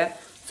top, yeah?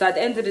 So at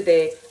the end of the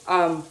day,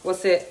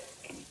 what's it?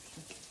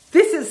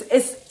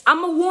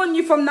 I'm gonna warn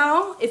you from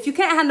now, if you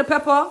can't handle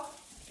pepper,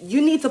 you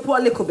need to put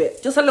a little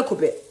bit, just a little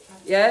bit,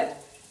 yeah?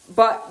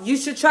 But you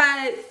should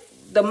try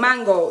the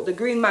mango, the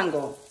green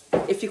mango,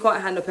 if you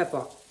can't handle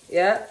pepper,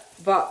 yeah?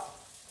 But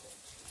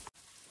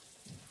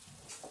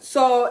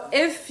so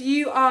if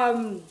you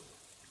my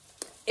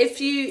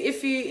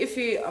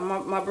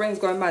brain's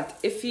going mad.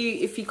 If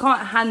you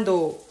can't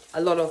handle a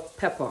lot of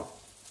pepper,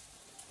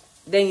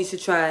 then you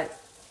should try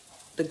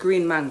the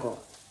green mango.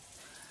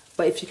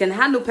 But if you can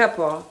handle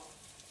pepper,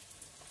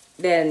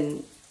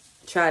 then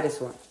try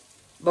this one,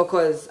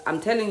 because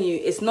I'm telling you,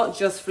 it's not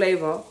just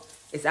flavor,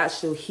 it's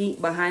actual heat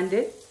behind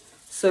it.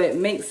 So it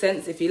makes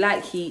sense. If you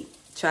like heat,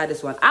 try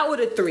this one. I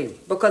ordered 3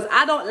 because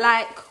I don't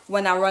like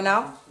when I run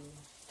out.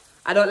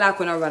 I don't like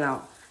when I run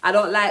out. I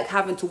don't like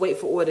having to wait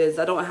for orders.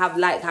 I don't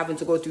like having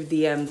to go through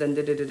DMs and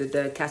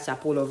cash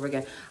app all over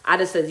again. I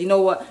just said, you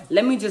know what?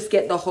 Let me just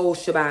get the whole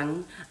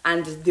shebang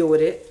and just deal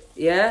with it.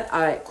 Yeah?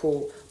 All right,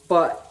 cool.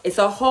 But it's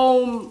a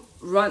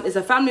it's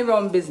a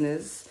family-run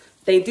business.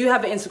 They do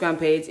have an Instagram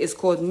page. It's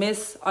called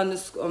Miss_Peas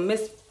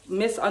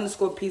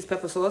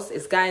Pepper Sauce.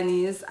 It's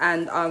Guyanese,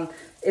 and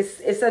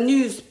it's a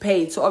news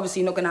page, so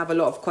obviously you're not gonna have a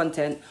lot of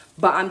content.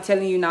 But I'm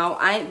telling you now,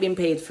 I ain't been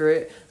paid for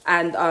it,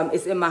 and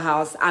it's in my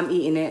house. I'm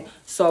eating it,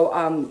 so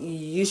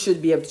you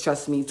should be able to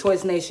trust me.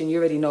 Toys Nation, you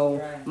already know,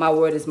 right. My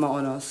word is my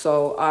honor.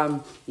 So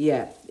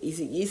yeah,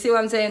 you see what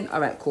I'm saying?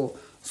 All right, cool.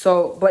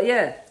 So, but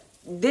yeah,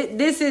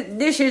 this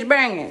is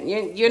banging.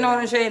 You know what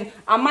I'm saying?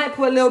 I might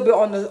put a little bit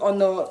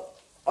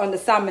on the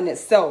salmon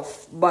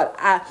itself, but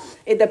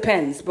it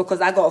depends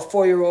because I got a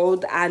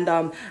 4-year-old and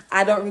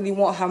I don't really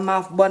want her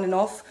mouth burning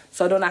off,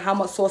 so I don't know how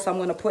much sauce I'm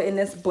gonna put in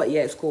this, but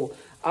yeah, it's cool.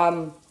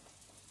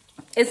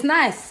 It's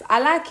nice. I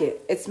like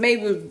it. It's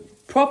made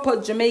with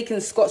proper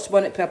Jamaican Scotch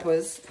bonnet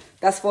peppers.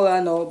 That's all I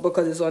know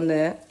because it's on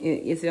there.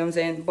 You see what I'm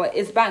saying? But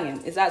it's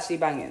banging. It's actually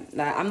banging.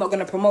 Like, I'm not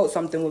gonna promote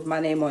something with my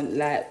name on,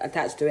 like,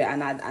 attached to it,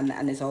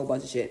 and it's a whole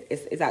bunch of shit.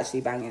 It's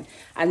actually banging.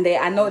 And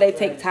I know they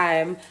take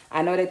time.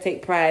 I know they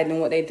take pride in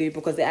what they do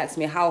because they ask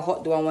me how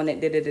hot do I want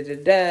it.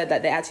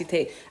 That they actually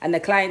take. And the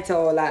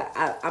clientele, like,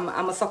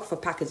 I'm a sucker for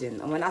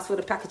packaging. And when I saw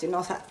the packaging, I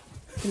was like,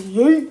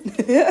 you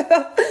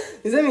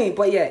see me?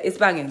 But yeah, it's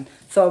banging.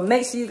 So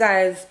make sure you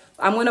guys.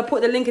 I'm going to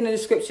put the link in the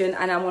description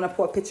and I'm going to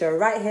put a picture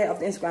right here of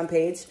the Instagram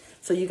page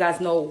so you guys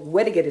know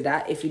where to get it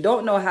at. If you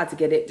don't know how to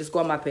get it, just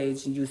go on my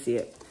page and you'll see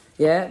it.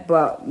 Yeah,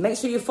 but make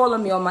sure you follow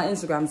me on my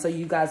Instagram so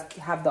you guys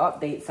have the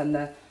updates and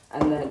the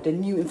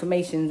new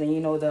information and, you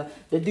know,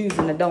 the do's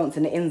and the don'ts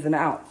and the ins and the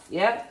outs.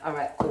 Yeah? All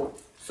right, cool.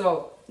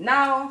 So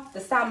now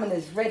the salmon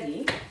is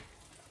ready.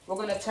 We're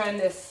going to turn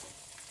this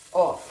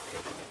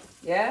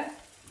off. Yeah?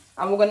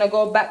 And we're going to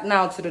go back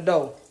now to the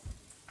dough.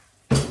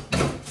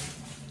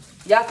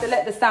 You have to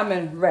let the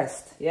salmon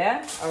rest,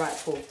 yeah? All right,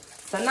 cool.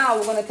 So now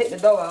we're going to take the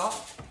dough out,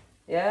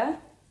 yeah?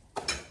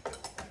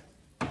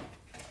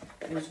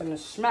 I'm just going to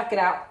smack it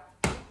out.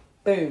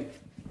 Boom.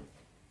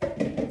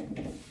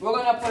 We're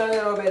going to put a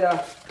little bit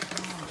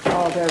of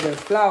all-purpose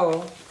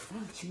flour.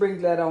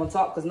 Sprinkle that on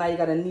top because now you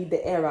got to knead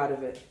the air out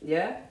of it,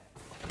 yeah?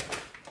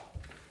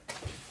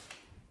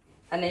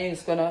 And then you're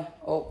just going to,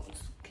 oh,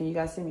 can you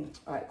guys see me?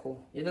 All right,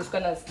 cool. You're just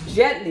going to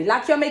gently,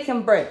 like you're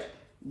making bread,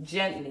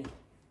 gently,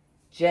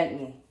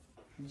 gently.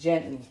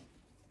 Gently,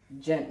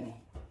 gently,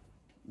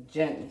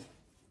 gently.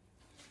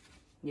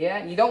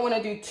 Yeah, you don't want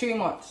to do too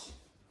much.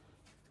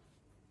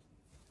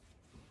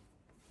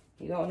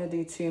 You don't want to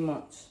do too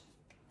much.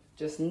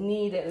 Just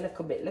knead it a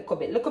little bit at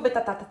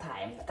a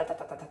time.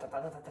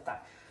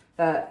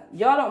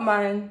 Y'all don't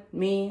mind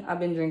me, I've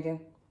been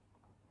drinking.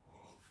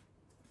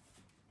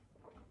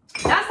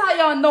 That's how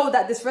y'all know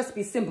that this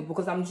recipe is simple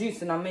because I'm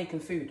juicing, I'm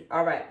making food.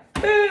 All right,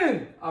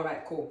 boom. All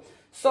right, cool.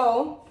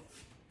 So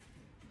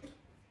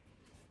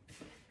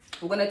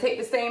we're gonna take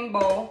the same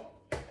bowl.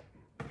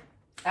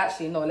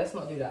 Actually, no, let's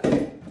not do that.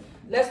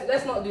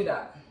 Let's not do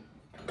that.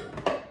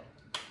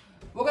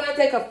 We're gonna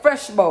take a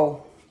fresh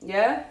bowl,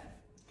 yeah?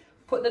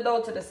 Put the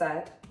dough to the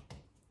side.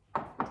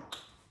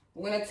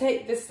 We're gonna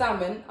take this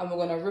salmon and we're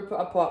gonna rip it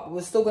apart.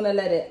 We're still gonna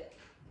let it,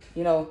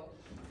 you know,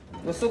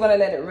 we're still gonna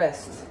let it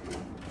rest.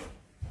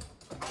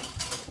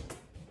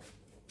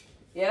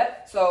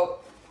 Yeah, so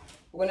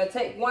we're gonna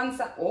take one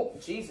oh,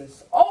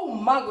 Jesus. Oh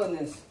my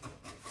goodness.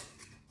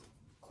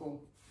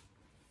 Cool.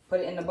 Put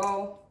it in the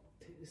bowl.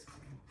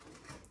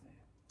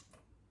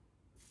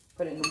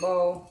 Put it in the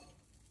bowl.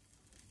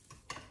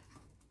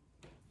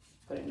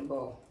 Put it in the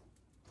bowl.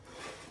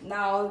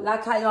 Now,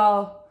 like how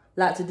y'all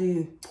like to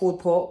do pulled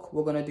pork,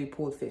 we're gonna do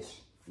pulled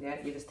fish. Yeah,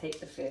 you just take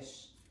the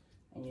fish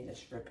and you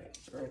just rip it,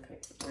 rip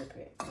it, rip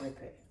it,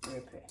 rip it,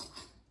 rip it,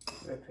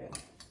 rip it,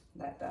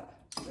 like that,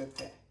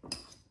 rip it.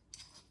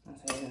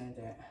 That's how you're gonna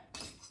do it.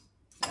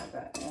 Like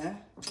that, yeah.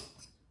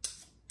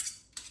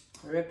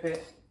 Rip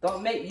it.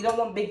 You don't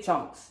want big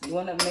chunks. You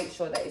want to make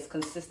sure that it's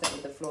consistent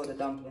with the flow of the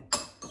dumpling.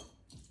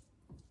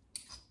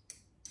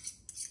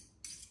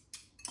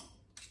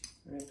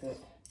 Rip it.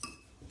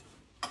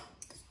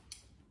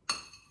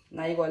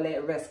 Now you gotta let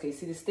it rest. Can you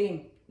see the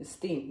steam? The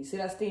steam. You see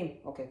that steam?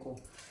 Okay, cool.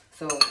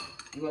 So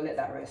you gotta let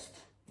that rest.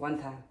 One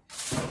time.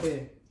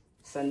 Boom.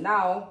 So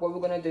now what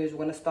we're gonna do is we're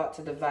gonna start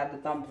to divide the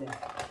dumpling.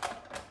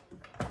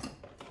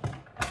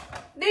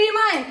 Do you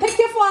mind? Take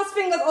your fast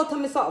fingers out of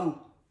me something.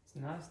 It's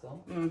nice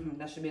though.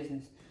 That's your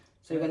business.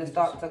 So you're gonna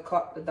start to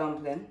cut the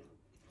dumpling.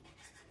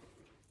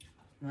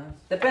 Nice.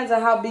 Depends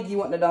on how big you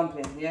want the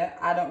dumpling, yeah?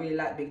 I don't really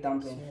like big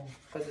dumpling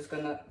because it's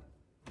gonna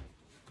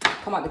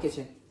come out the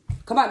kitchen.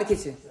 Come out the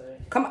kitchen. Sorry.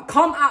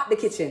 Come out the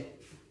kitchen.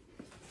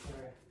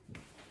 Sorry.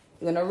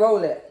 You're gonna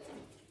roll it.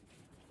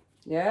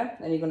 Yeah?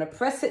 And you're gonna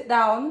press it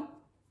down.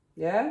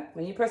 Yeah?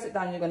 When you press it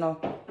down, you're gonna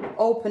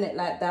open it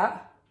like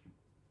that.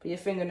 Put your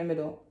finger in the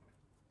middle.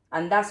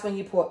 And that's when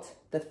you put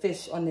the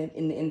fish in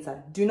the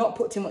inside. Do not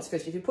put too much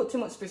fish. If you put too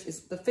much fish,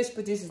 the fish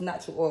produces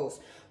natural oils.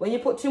 When you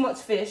put too much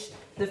fish,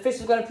 the fish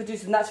is going to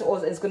produce natural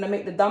oils and it's going to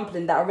make the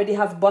dumpling that already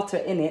has butter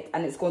in it,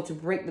 and it's going to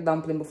break the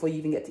dumpling before you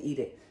even get to eat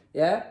it.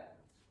 Yeah?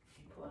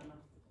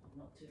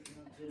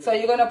 So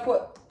you're going to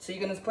put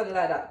it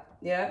like that.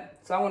 Yeah?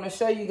 So I want to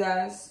show you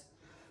guys.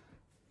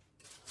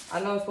 I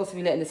know I'm supposed to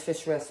be letting this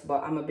fish rest,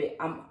 but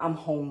I'm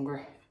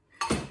hungry.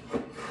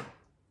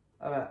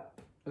 All right.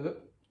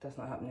 That's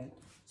not happening.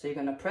 So you're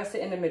going to press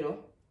it in the middle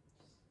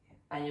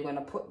and you're going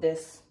to put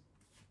this.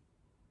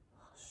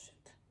 Oh,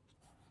 shit.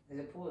 Is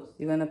it paused?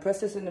 You're going to press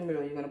this in the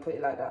middle. You're going to put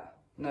it like that.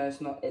 No,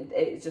 it's not.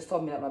 It just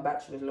told me that my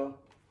battery was low.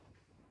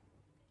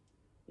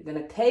 You're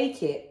going to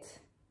take it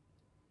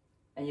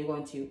and you're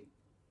going to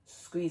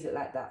squeeze it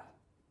like that.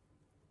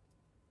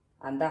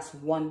 And that's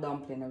one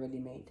dumpling already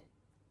made.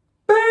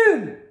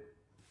 Boom!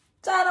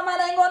 China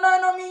man ain't got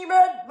nothing on me,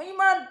 bro. Are you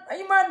mad? Are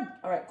you mad?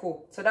 Alright,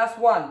 cool. So that's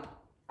one.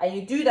 And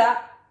you do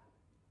that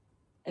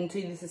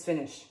until this is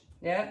finished.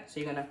 Yeah? So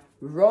you're gonna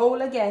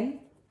roll again.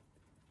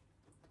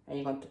 And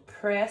you're going to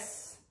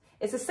press.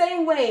 It's the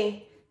same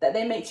way that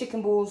they make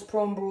chicken balls,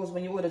 prawn balls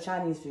when you order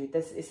Chinese food.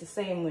 It's the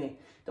same way.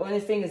 The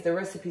only thing is the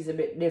recipe's a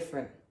bit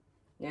different.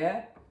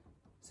 Yeah?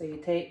 So you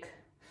take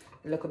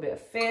a little bit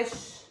of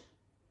fish.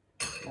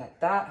 Like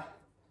that.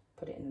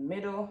 Put it in the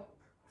middle.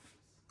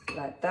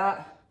 Like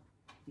that.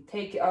 You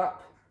take it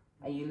up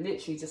and you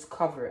literally just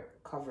cover it.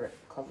 Cover it.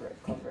 Cover it.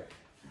 Cover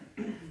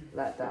it.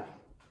 Like that.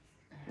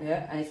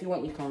 Yeah? And if you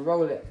want, you can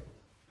roll it.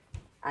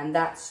 And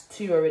that's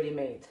 2 already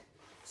made.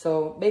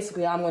 So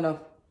basically, I'm going to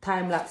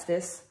time lapse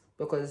this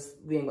because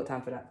we ain't got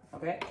time for that.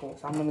 Okay? Cool.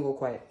 So I'm going to go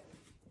quiet.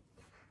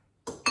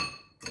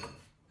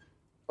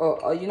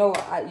 Oh, you know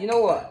what? You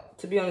know what?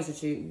 To be honest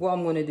with you, what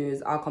I'm going to do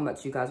is I'll come back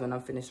to you guys when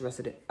I'm finished the rest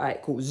of it. All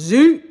right, cool.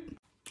 Zoot!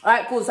 All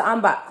right, cool. So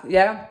I'm back.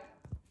 Yeah?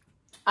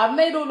 I've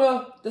made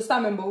all the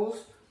salmon balls.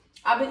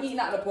 I've been eating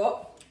out of the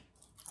pot.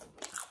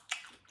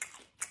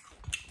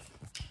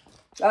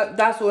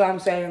 That's what I'm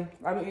saying.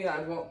 I've been eating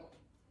out of the pot.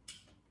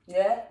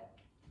 Yeah?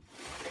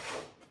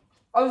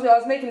 Obviously, I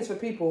was making this for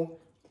people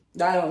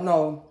that I don't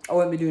know. I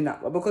won't be doing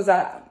that. But because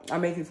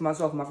I'm making it for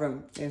myself and my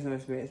friend. There's no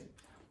experience.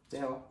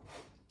 Yeah.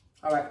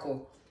 Alright,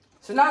 cool.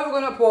 So now we're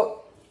going to put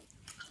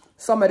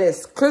some of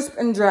this. Crisp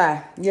and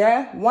dry.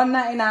 Yeah?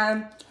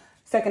 $1.99.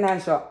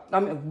 Second-hand shop.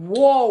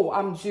 Whoa,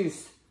 I'm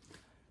juiced.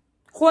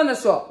 Corner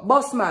shop.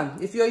 Boss man.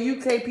 If you're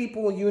UK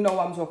people, you know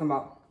what I'm talking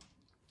about.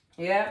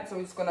 Yeah? So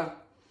we're just going to...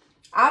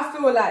 I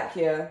feel like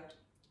here,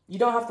 you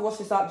don't have to wash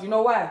this up. Do you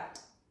know why?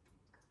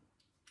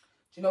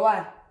 Do you know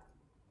why?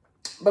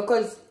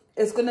 Because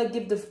it's going to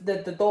give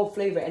the dough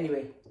flavor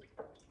anyway.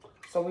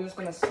 So we're just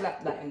going to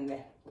slap that in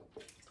there.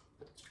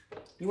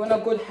 You want a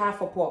good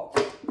half a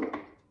pot.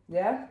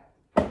 Yeah?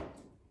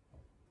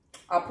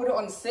 I'll put it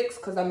on 6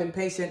 because I'm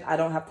impatient. I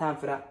don't have time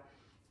for that.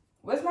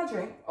 Where's my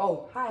drink?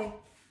 Oh, hi.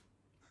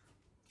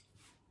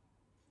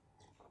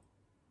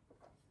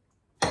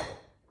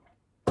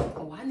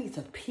 Oh, I need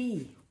to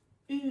pee.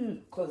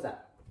 Close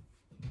that.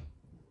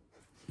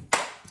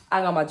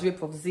 I got my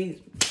drip of Z's.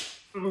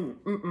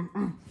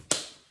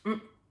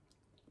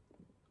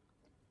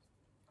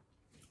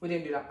 We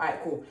didn't do that. All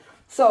right, cool.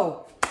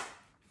 So,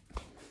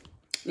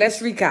 let's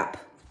recap.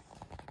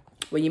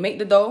 When you make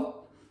the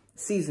dough,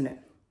 season it.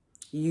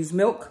 You use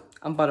milk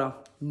and butter.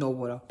 No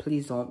water.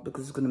 Please don't,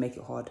 because it's going to make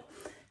it hard.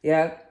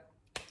 Yeah?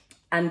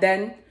 And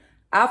then,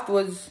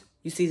 afterwards,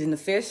 you season the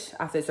fish.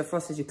 After it's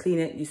defrosted, you clean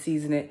it, you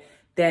season it.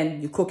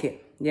 Then, you cook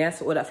it. Yeah?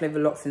 So, all that flavor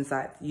locks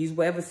inside. Use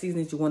whatever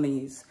seasonings you want to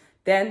use.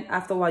 Then,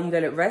 after a while, you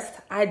let it rest.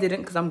 I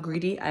didn't, because I'm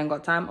greedy. I ain't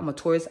got time. I'm a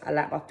tourist. I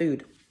like my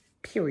food.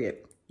 Period.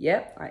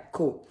 Yeah? All right,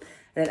 cool.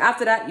 And then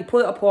after that, you pull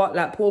it apart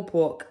like pulled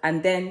pork.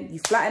 And then you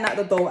flatten out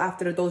the dough.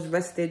 After the dough's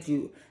rested,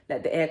 you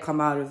let the air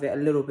come out of it a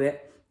little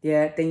bit.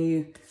 Yeah, then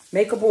you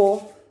make a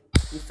ball.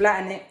 You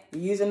flatten it.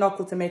 You use a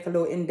knuckle to make a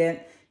little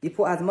indent. You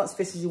put as much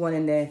fish as you want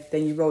in there.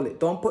 Then you roll it.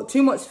 Don't put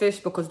too much fish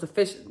because the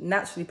fish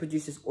naturally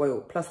produces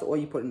oil. Plus the oil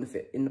you put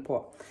in the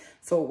pot.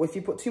 So if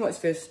you put too much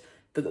fish,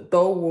 the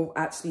dough will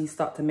actually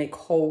start to make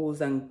holes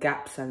and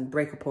gaps and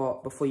break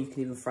apart before you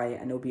can even fry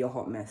it. And it'll be a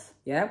hot mess.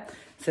 Yeah?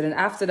 So then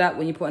after that,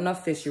 when you put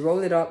enough fish, you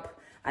roll it up.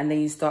 And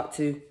then you start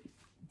to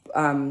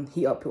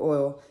heat up your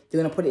oil.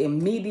 You're going to put it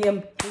in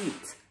medium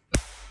heat.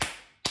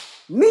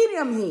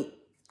 Medium heat.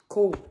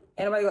 Cool.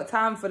 Anybody got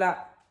time for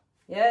that?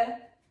 Yeah?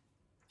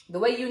 The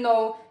way you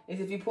know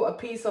is if you put a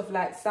piece of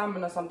like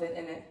salmon or something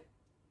in it.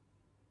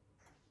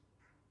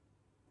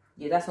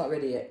 Yeah, that's not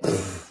ready yet.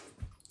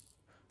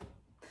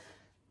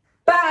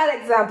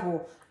 Bad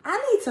example. I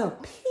need to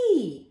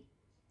pee.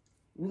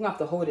 We're going to have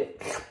to hold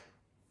it.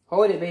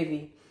 Hold it,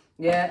 baby.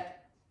 Yeah?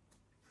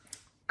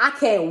 I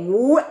can't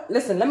wait.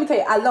 Listen, let me tell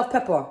you, I love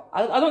pepper.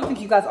 I don't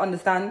think you guys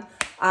understand.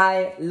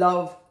 I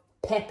love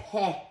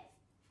pepper.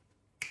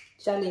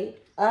 Charlie,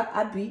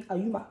 are you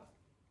mad?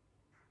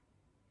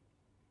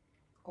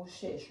 Oh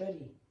shit, it's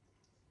ready.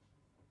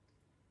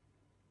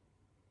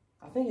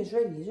 I think it's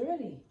ready. Is it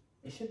ready?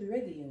 It should be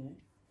ready, you know.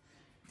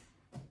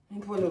 Let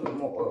me put a little bit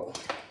more oil.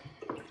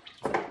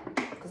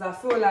 Because I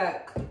feel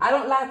like, I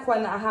don't like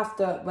when I have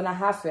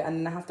it and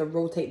then I have to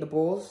rotate the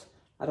balls.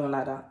 I don't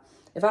like that.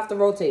 If I have to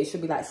rotate, it should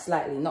be like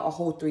slightly, not a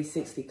whole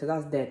 360, because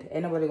that's dead.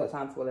 Ain't nobody got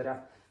time for all of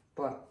that.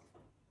 But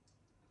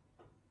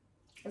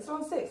it's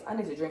on 6. I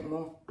need to drink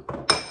more.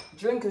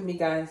 Drink with me,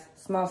 guys.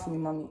 Smile for me,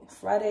 mommy.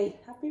 Friday.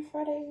 Happy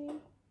Friday.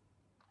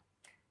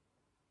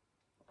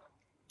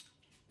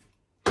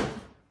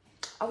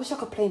 I wish I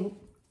could play.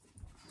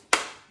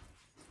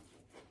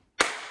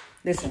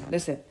 Listen,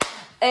 listen.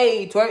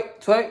 Hey, twerk,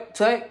 twerk,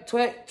 twerk,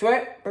 twerk,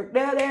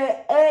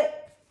 twerk. Hey.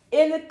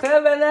 In the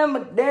club and I'ma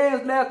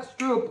dance like a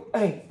stripper.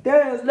 Hey,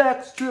 dance like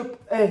a stripper.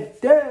 Hey,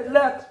 dance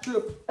like a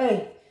stripper.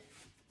 Hey.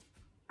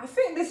 I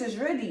think this is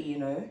ready, you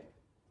know.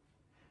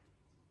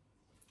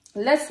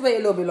 Let's wait a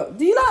little bit longer.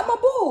 Do you like my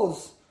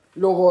balls?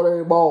 Look at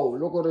that ball.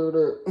 Look at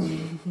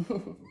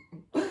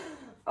that.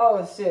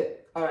 Oh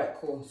shit. Alright,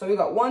 cool. So we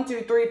got 1,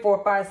 2, 3,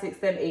 4, 5, 6,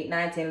 7, 8,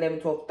 9, 10, 11,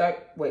 12,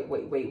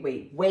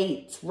 13.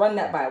 Wait. Run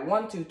that by.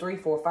 1, 2, 3,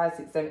 4, 5,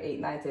 6, 7, 8,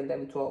 9, 10,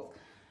 11, 12.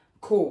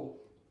 Cool.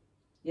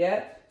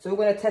 Yeah? So we're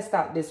going to test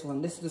out this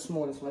one. This is the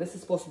smallest one. This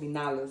is supposed to be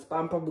Nala's, but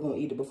I'm probably going to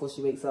eat it before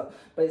she wakes up.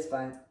 But it's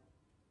fine.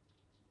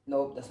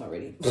 Nope, that's not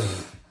ready.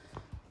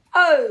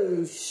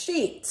 Oh,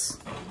 shit.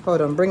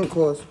 Hold on, bring it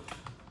close.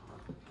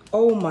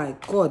 Oh my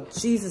God.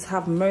 Jesus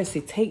have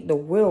mercy. Take the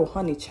wheel,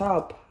 honey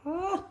child.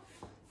 Ah.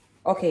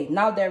 Okay,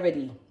 now they're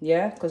ready.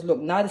 Yeah? Because look,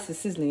 now this is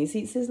sizzling. You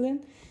see it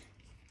sizzling?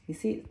 You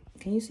see it?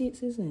 Can you see it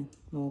sizzling?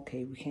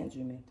 Okay, we can't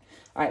zoom in.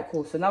 Alright,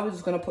 cool. So now we're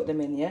just going to put them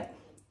in, yeah?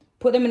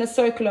 Put them in a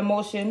circular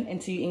motion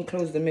until you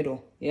enclose the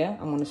middle. Yeah?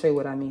 I'm going to show you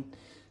what I mean.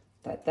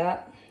 Like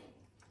that.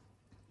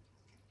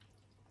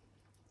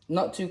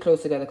 Not too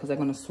close together because they're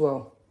going to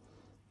swirl.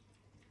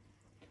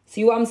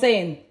 See what I'm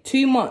saying?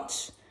 Too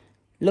much.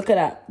 Look at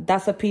that.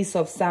 That's a piece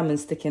of salmon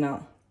sticking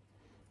out.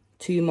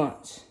 Too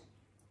much.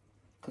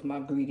 Because my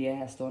greedy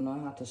ass don't know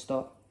how to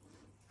stop.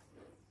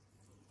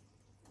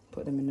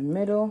 Put them in the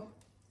middle.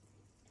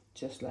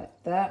 Just like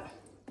that.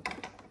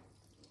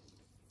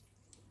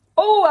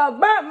 Oh, I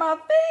burnt my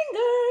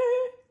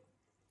finger.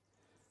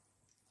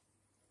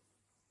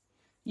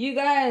 You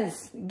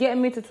guys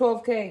getting me to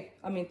 12K.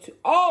 I mean,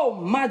 oh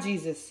my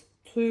Jesus.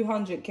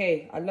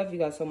 200K. I love you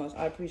guys so much.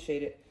 I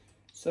appreciate it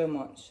so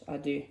much. I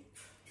do.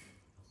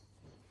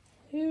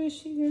 Who is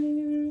she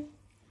gonna?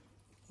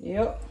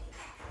 Yep.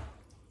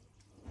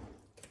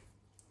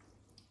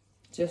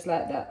 Just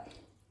like that.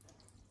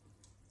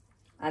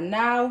 And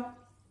now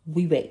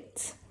we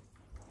wait.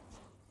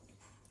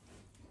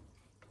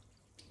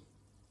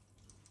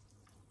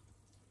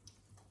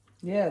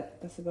 Yeah,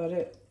 that's about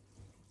it.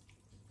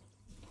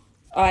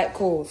 All right,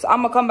 cool. So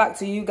I'm gonna come back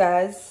to you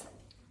guys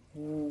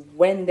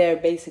when they're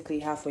basically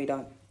halfway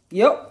done.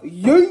 Yep.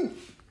 Yay.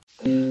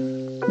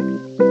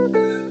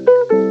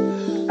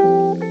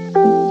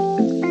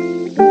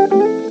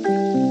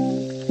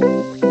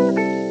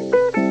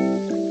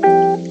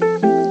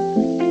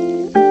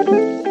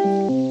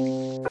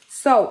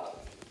 So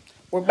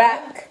we're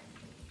back.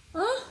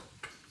 Huh?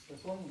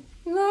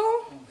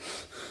 No.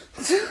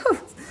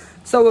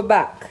 So we're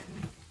back.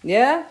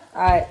 Yeah?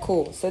 Alright,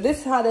 cool. So this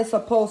is how they're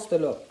supposed to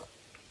look.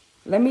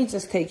 Let me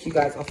just take you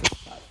guys off the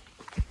side.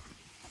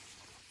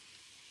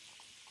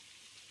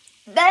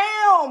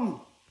 Damn!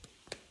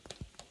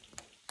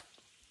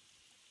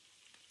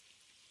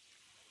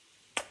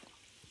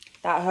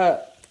 That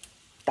hurt.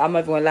 I'm not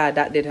even gonna lie,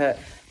 that did hurt.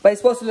 But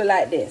it's supposed to look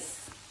like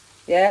this.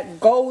 Yeah?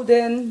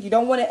 Golden. You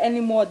don't want it any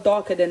more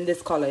darker than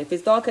this color. If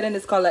it's darker than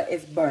this color,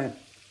 it's burnt.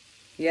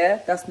 Yeah?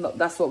 That's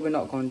what we're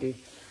not gonna do.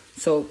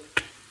 So,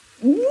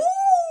 woo!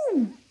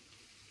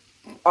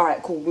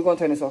 Alright, cool. We're going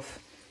to turn this off.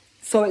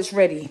 So it's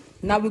ready.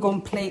 Now we're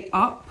going to plate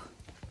up.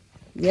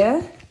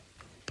 Yeah?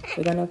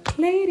 We're going to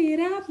plate it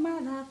up,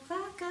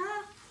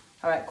 motherfucker.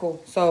 Alright,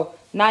 cool. So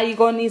now you're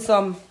going to need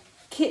some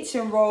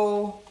kitchen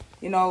roll.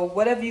 You know,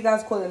 whatever you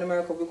guys call it in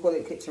America, we call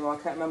it kitchen roll. I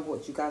can't remember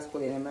what you guys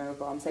call it in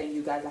America. I'm saying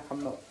you guys like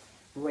I'm not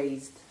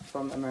raised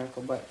from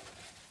America. But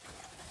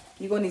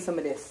you're going to need some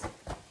of this.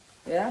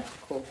 Yeah?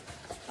 Cool.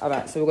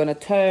 Alright, so we're going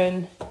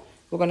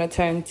to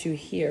turn to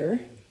here.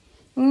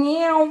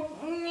 Meow,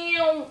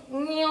 meow,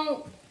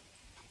 meow.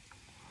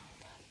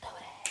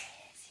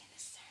 Tauras in a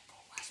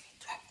circle. Watch me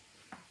twerk.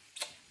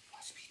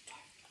 Watch me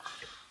twerk.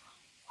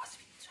 Watch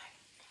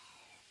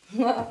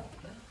me twerk.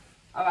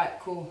 Alright,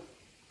 cool.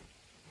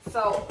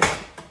 So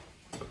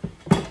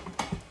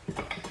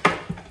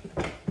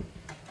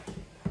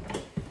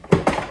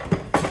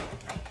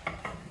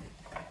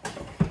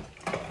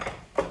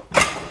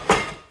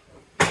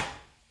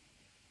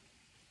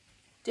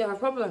do you have a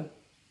problem?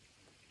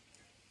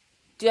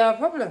 Do you have a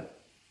problem?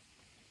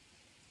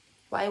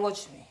 Why you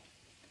watch me?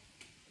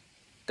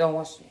 Don't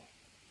watch me.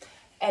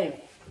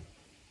 Anyway.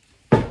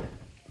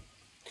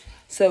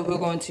 So we're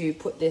going to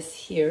put this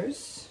here.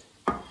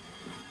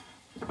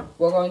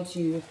 We're going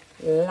to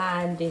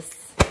line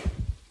this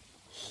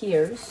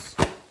here.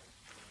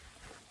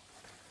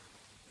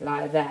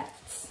 Like that.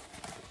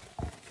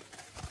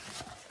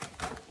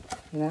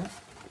 Yeah?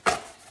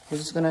 We're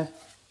just going to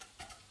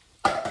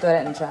throw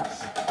that in the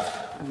trash.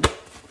 And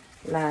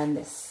line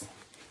this.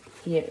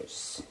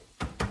 Here's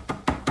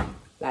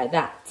like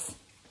that.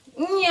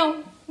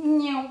 Meow,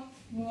 meow,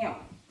 meow.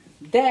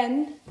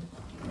 Then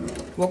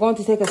we're going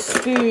to take a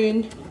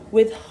spoon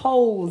with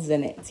holes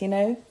in it, you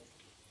know?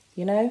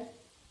 You know?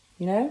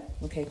 You know?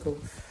 Okay, cool.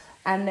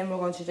 And then we're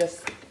going to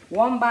just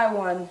one by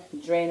one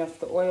drain off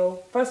the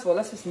oil. First of all,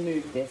 let's just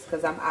move this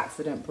because I'm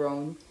accident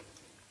prone.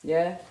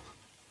 Yeah?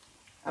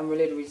 I'm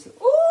really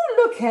oh,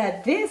 look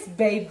at this,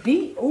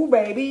 baby. Oh,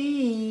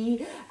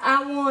 baby.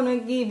 I want to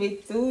give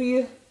it to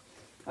you.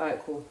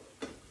 Alright, cool.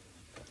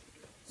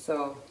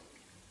 So,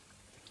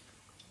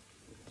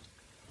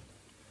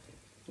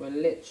 we're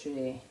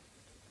literally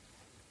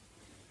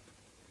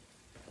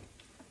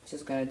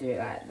just going to do it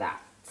like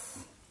that.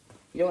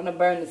 You don't want to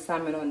burn the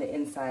salmon on the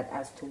inside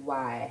as to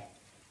why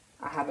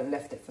I haven't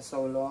left it for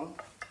so long.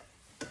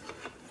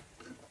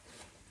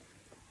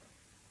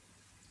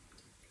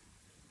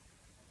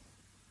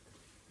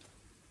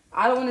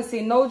 I don't want to see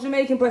no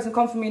Jamaican person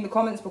come for me in the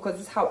comments because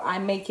this is how I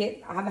make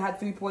it. I haven't had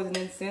food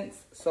poisoning since.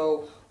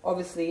 So,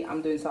 obviously,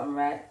 I'm doing something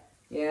right.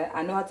 Yeah,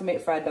 I know how to make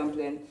fried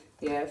dumpling.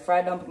 Yeah,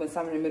 fried dumpling with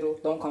salmon in the middle.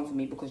 Don't come for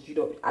me because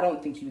I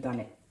don't think you've done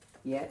it.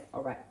 Yeah,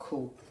 all right,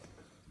 cool.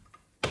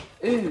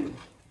 Ooh,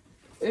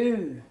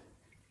 ooh,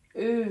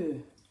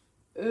 ooh,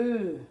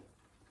 ooh.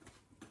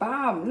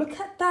 Bam, look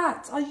at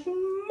that. Are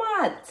you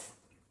mad?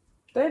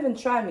 Don't even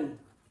try me.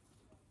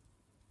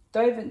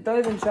 Don't even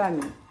try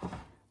me.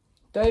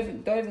 Don't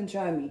even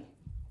try me.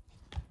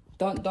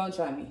 Don't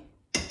try me.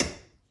 You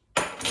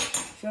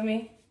feel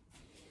me?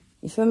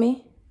 You feel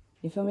me?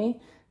 You feel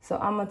me? So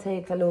I'm gonna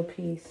take a little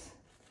piece.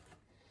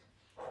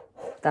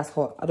 That's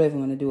hot. I don't even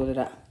want to do all of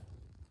that.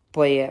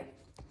 But yeah.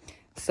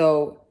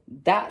 So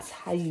that's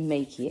how you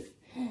make it.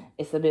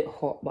 It's a bit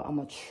hot, but I'm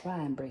gonna try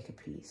and break a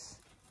piece.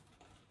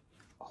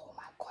 Oh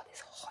my god,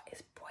 it's hot.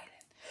 It's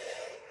boiling.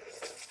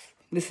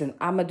 Listen,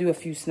 I'm gonna do a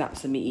few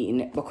snaps of me eating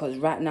it because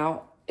right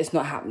now it's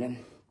not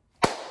happening.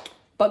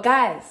 But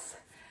guys,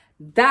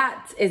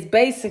 that is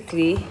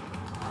basically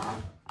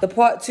the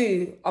part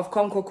 2 of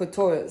Concord with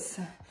Tauras.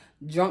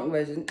 Drunk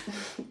version.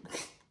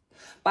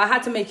 But I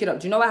had to make it up.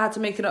 Do you know why I had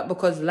to make it up?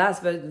 Because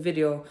last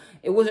video,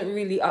 it wasn't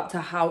really up to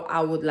how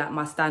I would like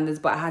my standards,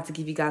 but I had to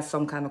give you guys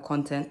some kind of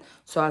content.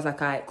 So I was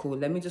like, all right, cool.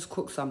 Let me just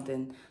cook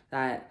something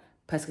like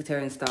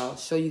pescatarian style.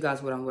 Show you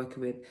guys what I'm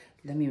working with.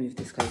 Let me move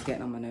this because it's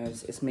getting on my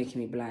nerves. It's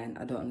making me blind.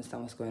 I don't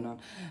understand what's going on.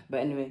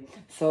 But anyway,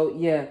 so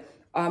yeah.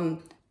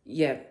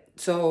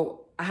 So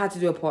I had to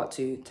do a part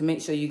 2 to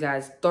make sure you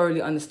guys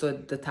thoroughly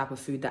understood the type of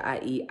food that I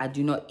eat. I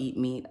do not eat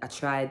meat. I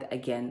tried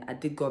again. I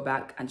did go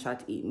back and try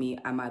to eat meat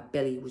and my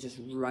belly was just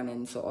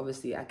running. So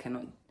obviously I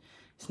cannot,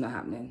 it's not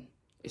happening.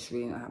 It's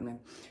really not happening.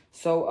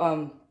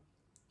 So,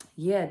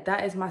 yeah,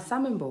 that is my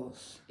salmon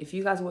balls. If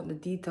you guys want the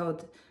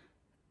detailed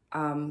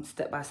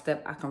step by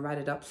step, I can write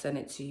it up, send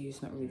it to you.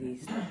 It's not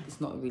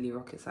really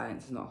rocket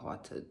science. It's not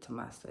hard to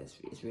master.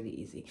 It's really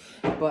easy.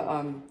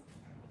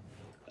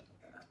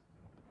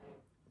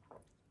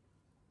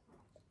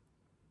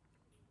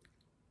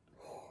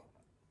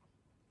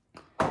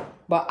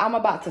 But I'm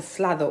about to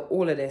slather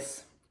all of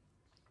this.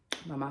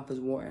 My mouth is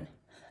watering.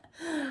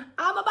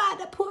 I'm about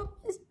to put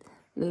this.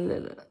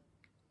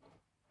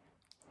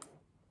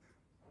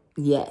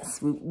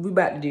 Yes, we're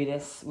about to do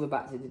this. We're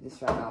about to do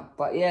this right now.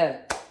 But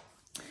yeah,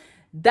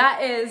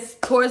 that is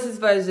Tauras's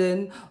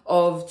version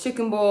of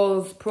chicken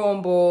balls,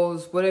 prawn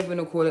balls, whatever you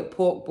want to call it,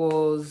 pork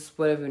balls,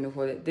 whatever you want to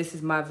call it. This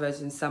is my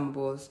version, salmon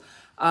balls.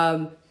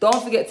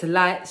 Don't forget to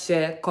like,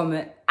 share,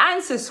 comment,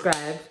 and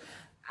subscribe.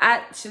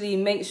 Actually,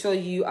 make sure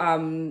you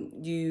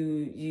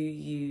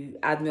you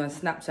add me on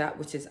Snapchat,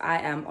 which is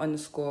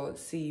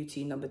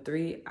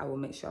IAM_CUT3. I will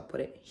make sure I put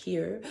it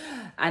here.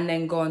 And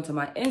then go on to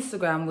my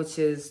Instagram, which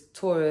is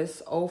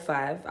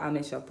Tauras05. I'll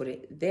make sure I put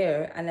it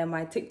there. And then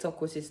my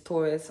TikTok, which is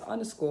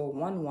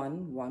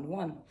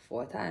Tauras_1111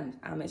 4 times.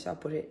 I'll make sure I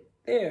put it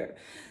there.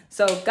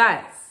 So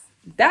guys,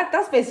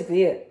 that's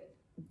basically it.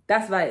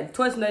 That's right.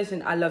 Tauras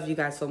Nation, I love you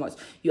guys so much.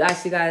 You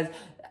actually guys,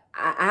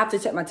 I have to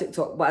check my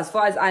TikTok, but as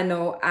far as I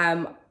know,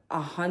 I'm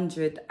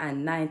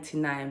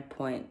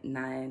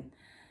 199.9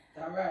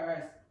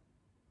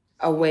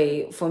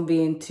 away from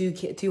being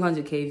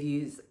 200k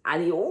views. I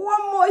need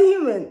one more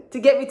human to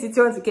get me to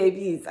 200k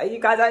views. Are you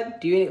guys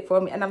doing it for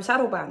me? And I'm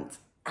shadow banned.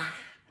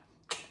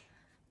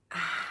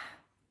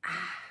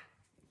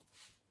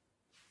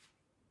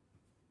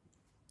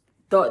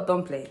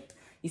 Don't play.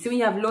 You see, when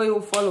you have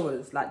loyal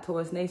followers like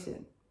Tauras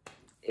Nation,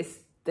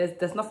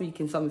 there's nothing you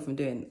can stop me from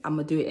doing. I'm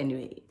gonna do it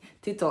anyway.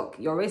 TikTok,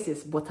 you're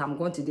racist, but I'm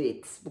going to do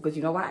it because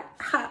you know what?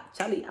 Ha,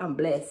 Charlie, I'm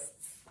blessed.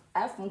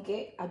 I'm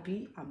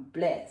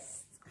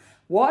blessed.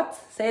 What?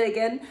 Say it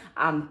again.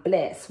 I'm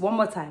blessed. One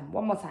more time.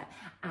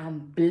 I'm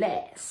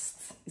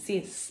blessed. You see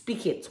it?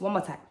 Speak it. One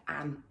more time.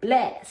 I'm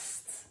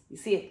blessed. You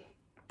see it?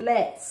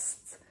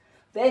 Blessed.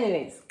 But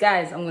anyways,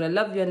 guys, I'm gonna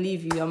love you and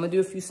leave you. I'm gonna do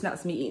a few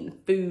snaps of me eating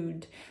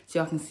food so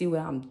y'all can see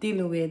what I'm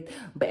dealing with.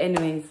 But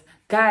anyways,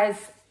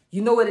 guys,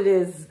 you know what it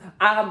is.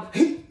 I'm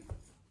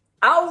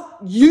out.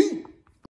 You.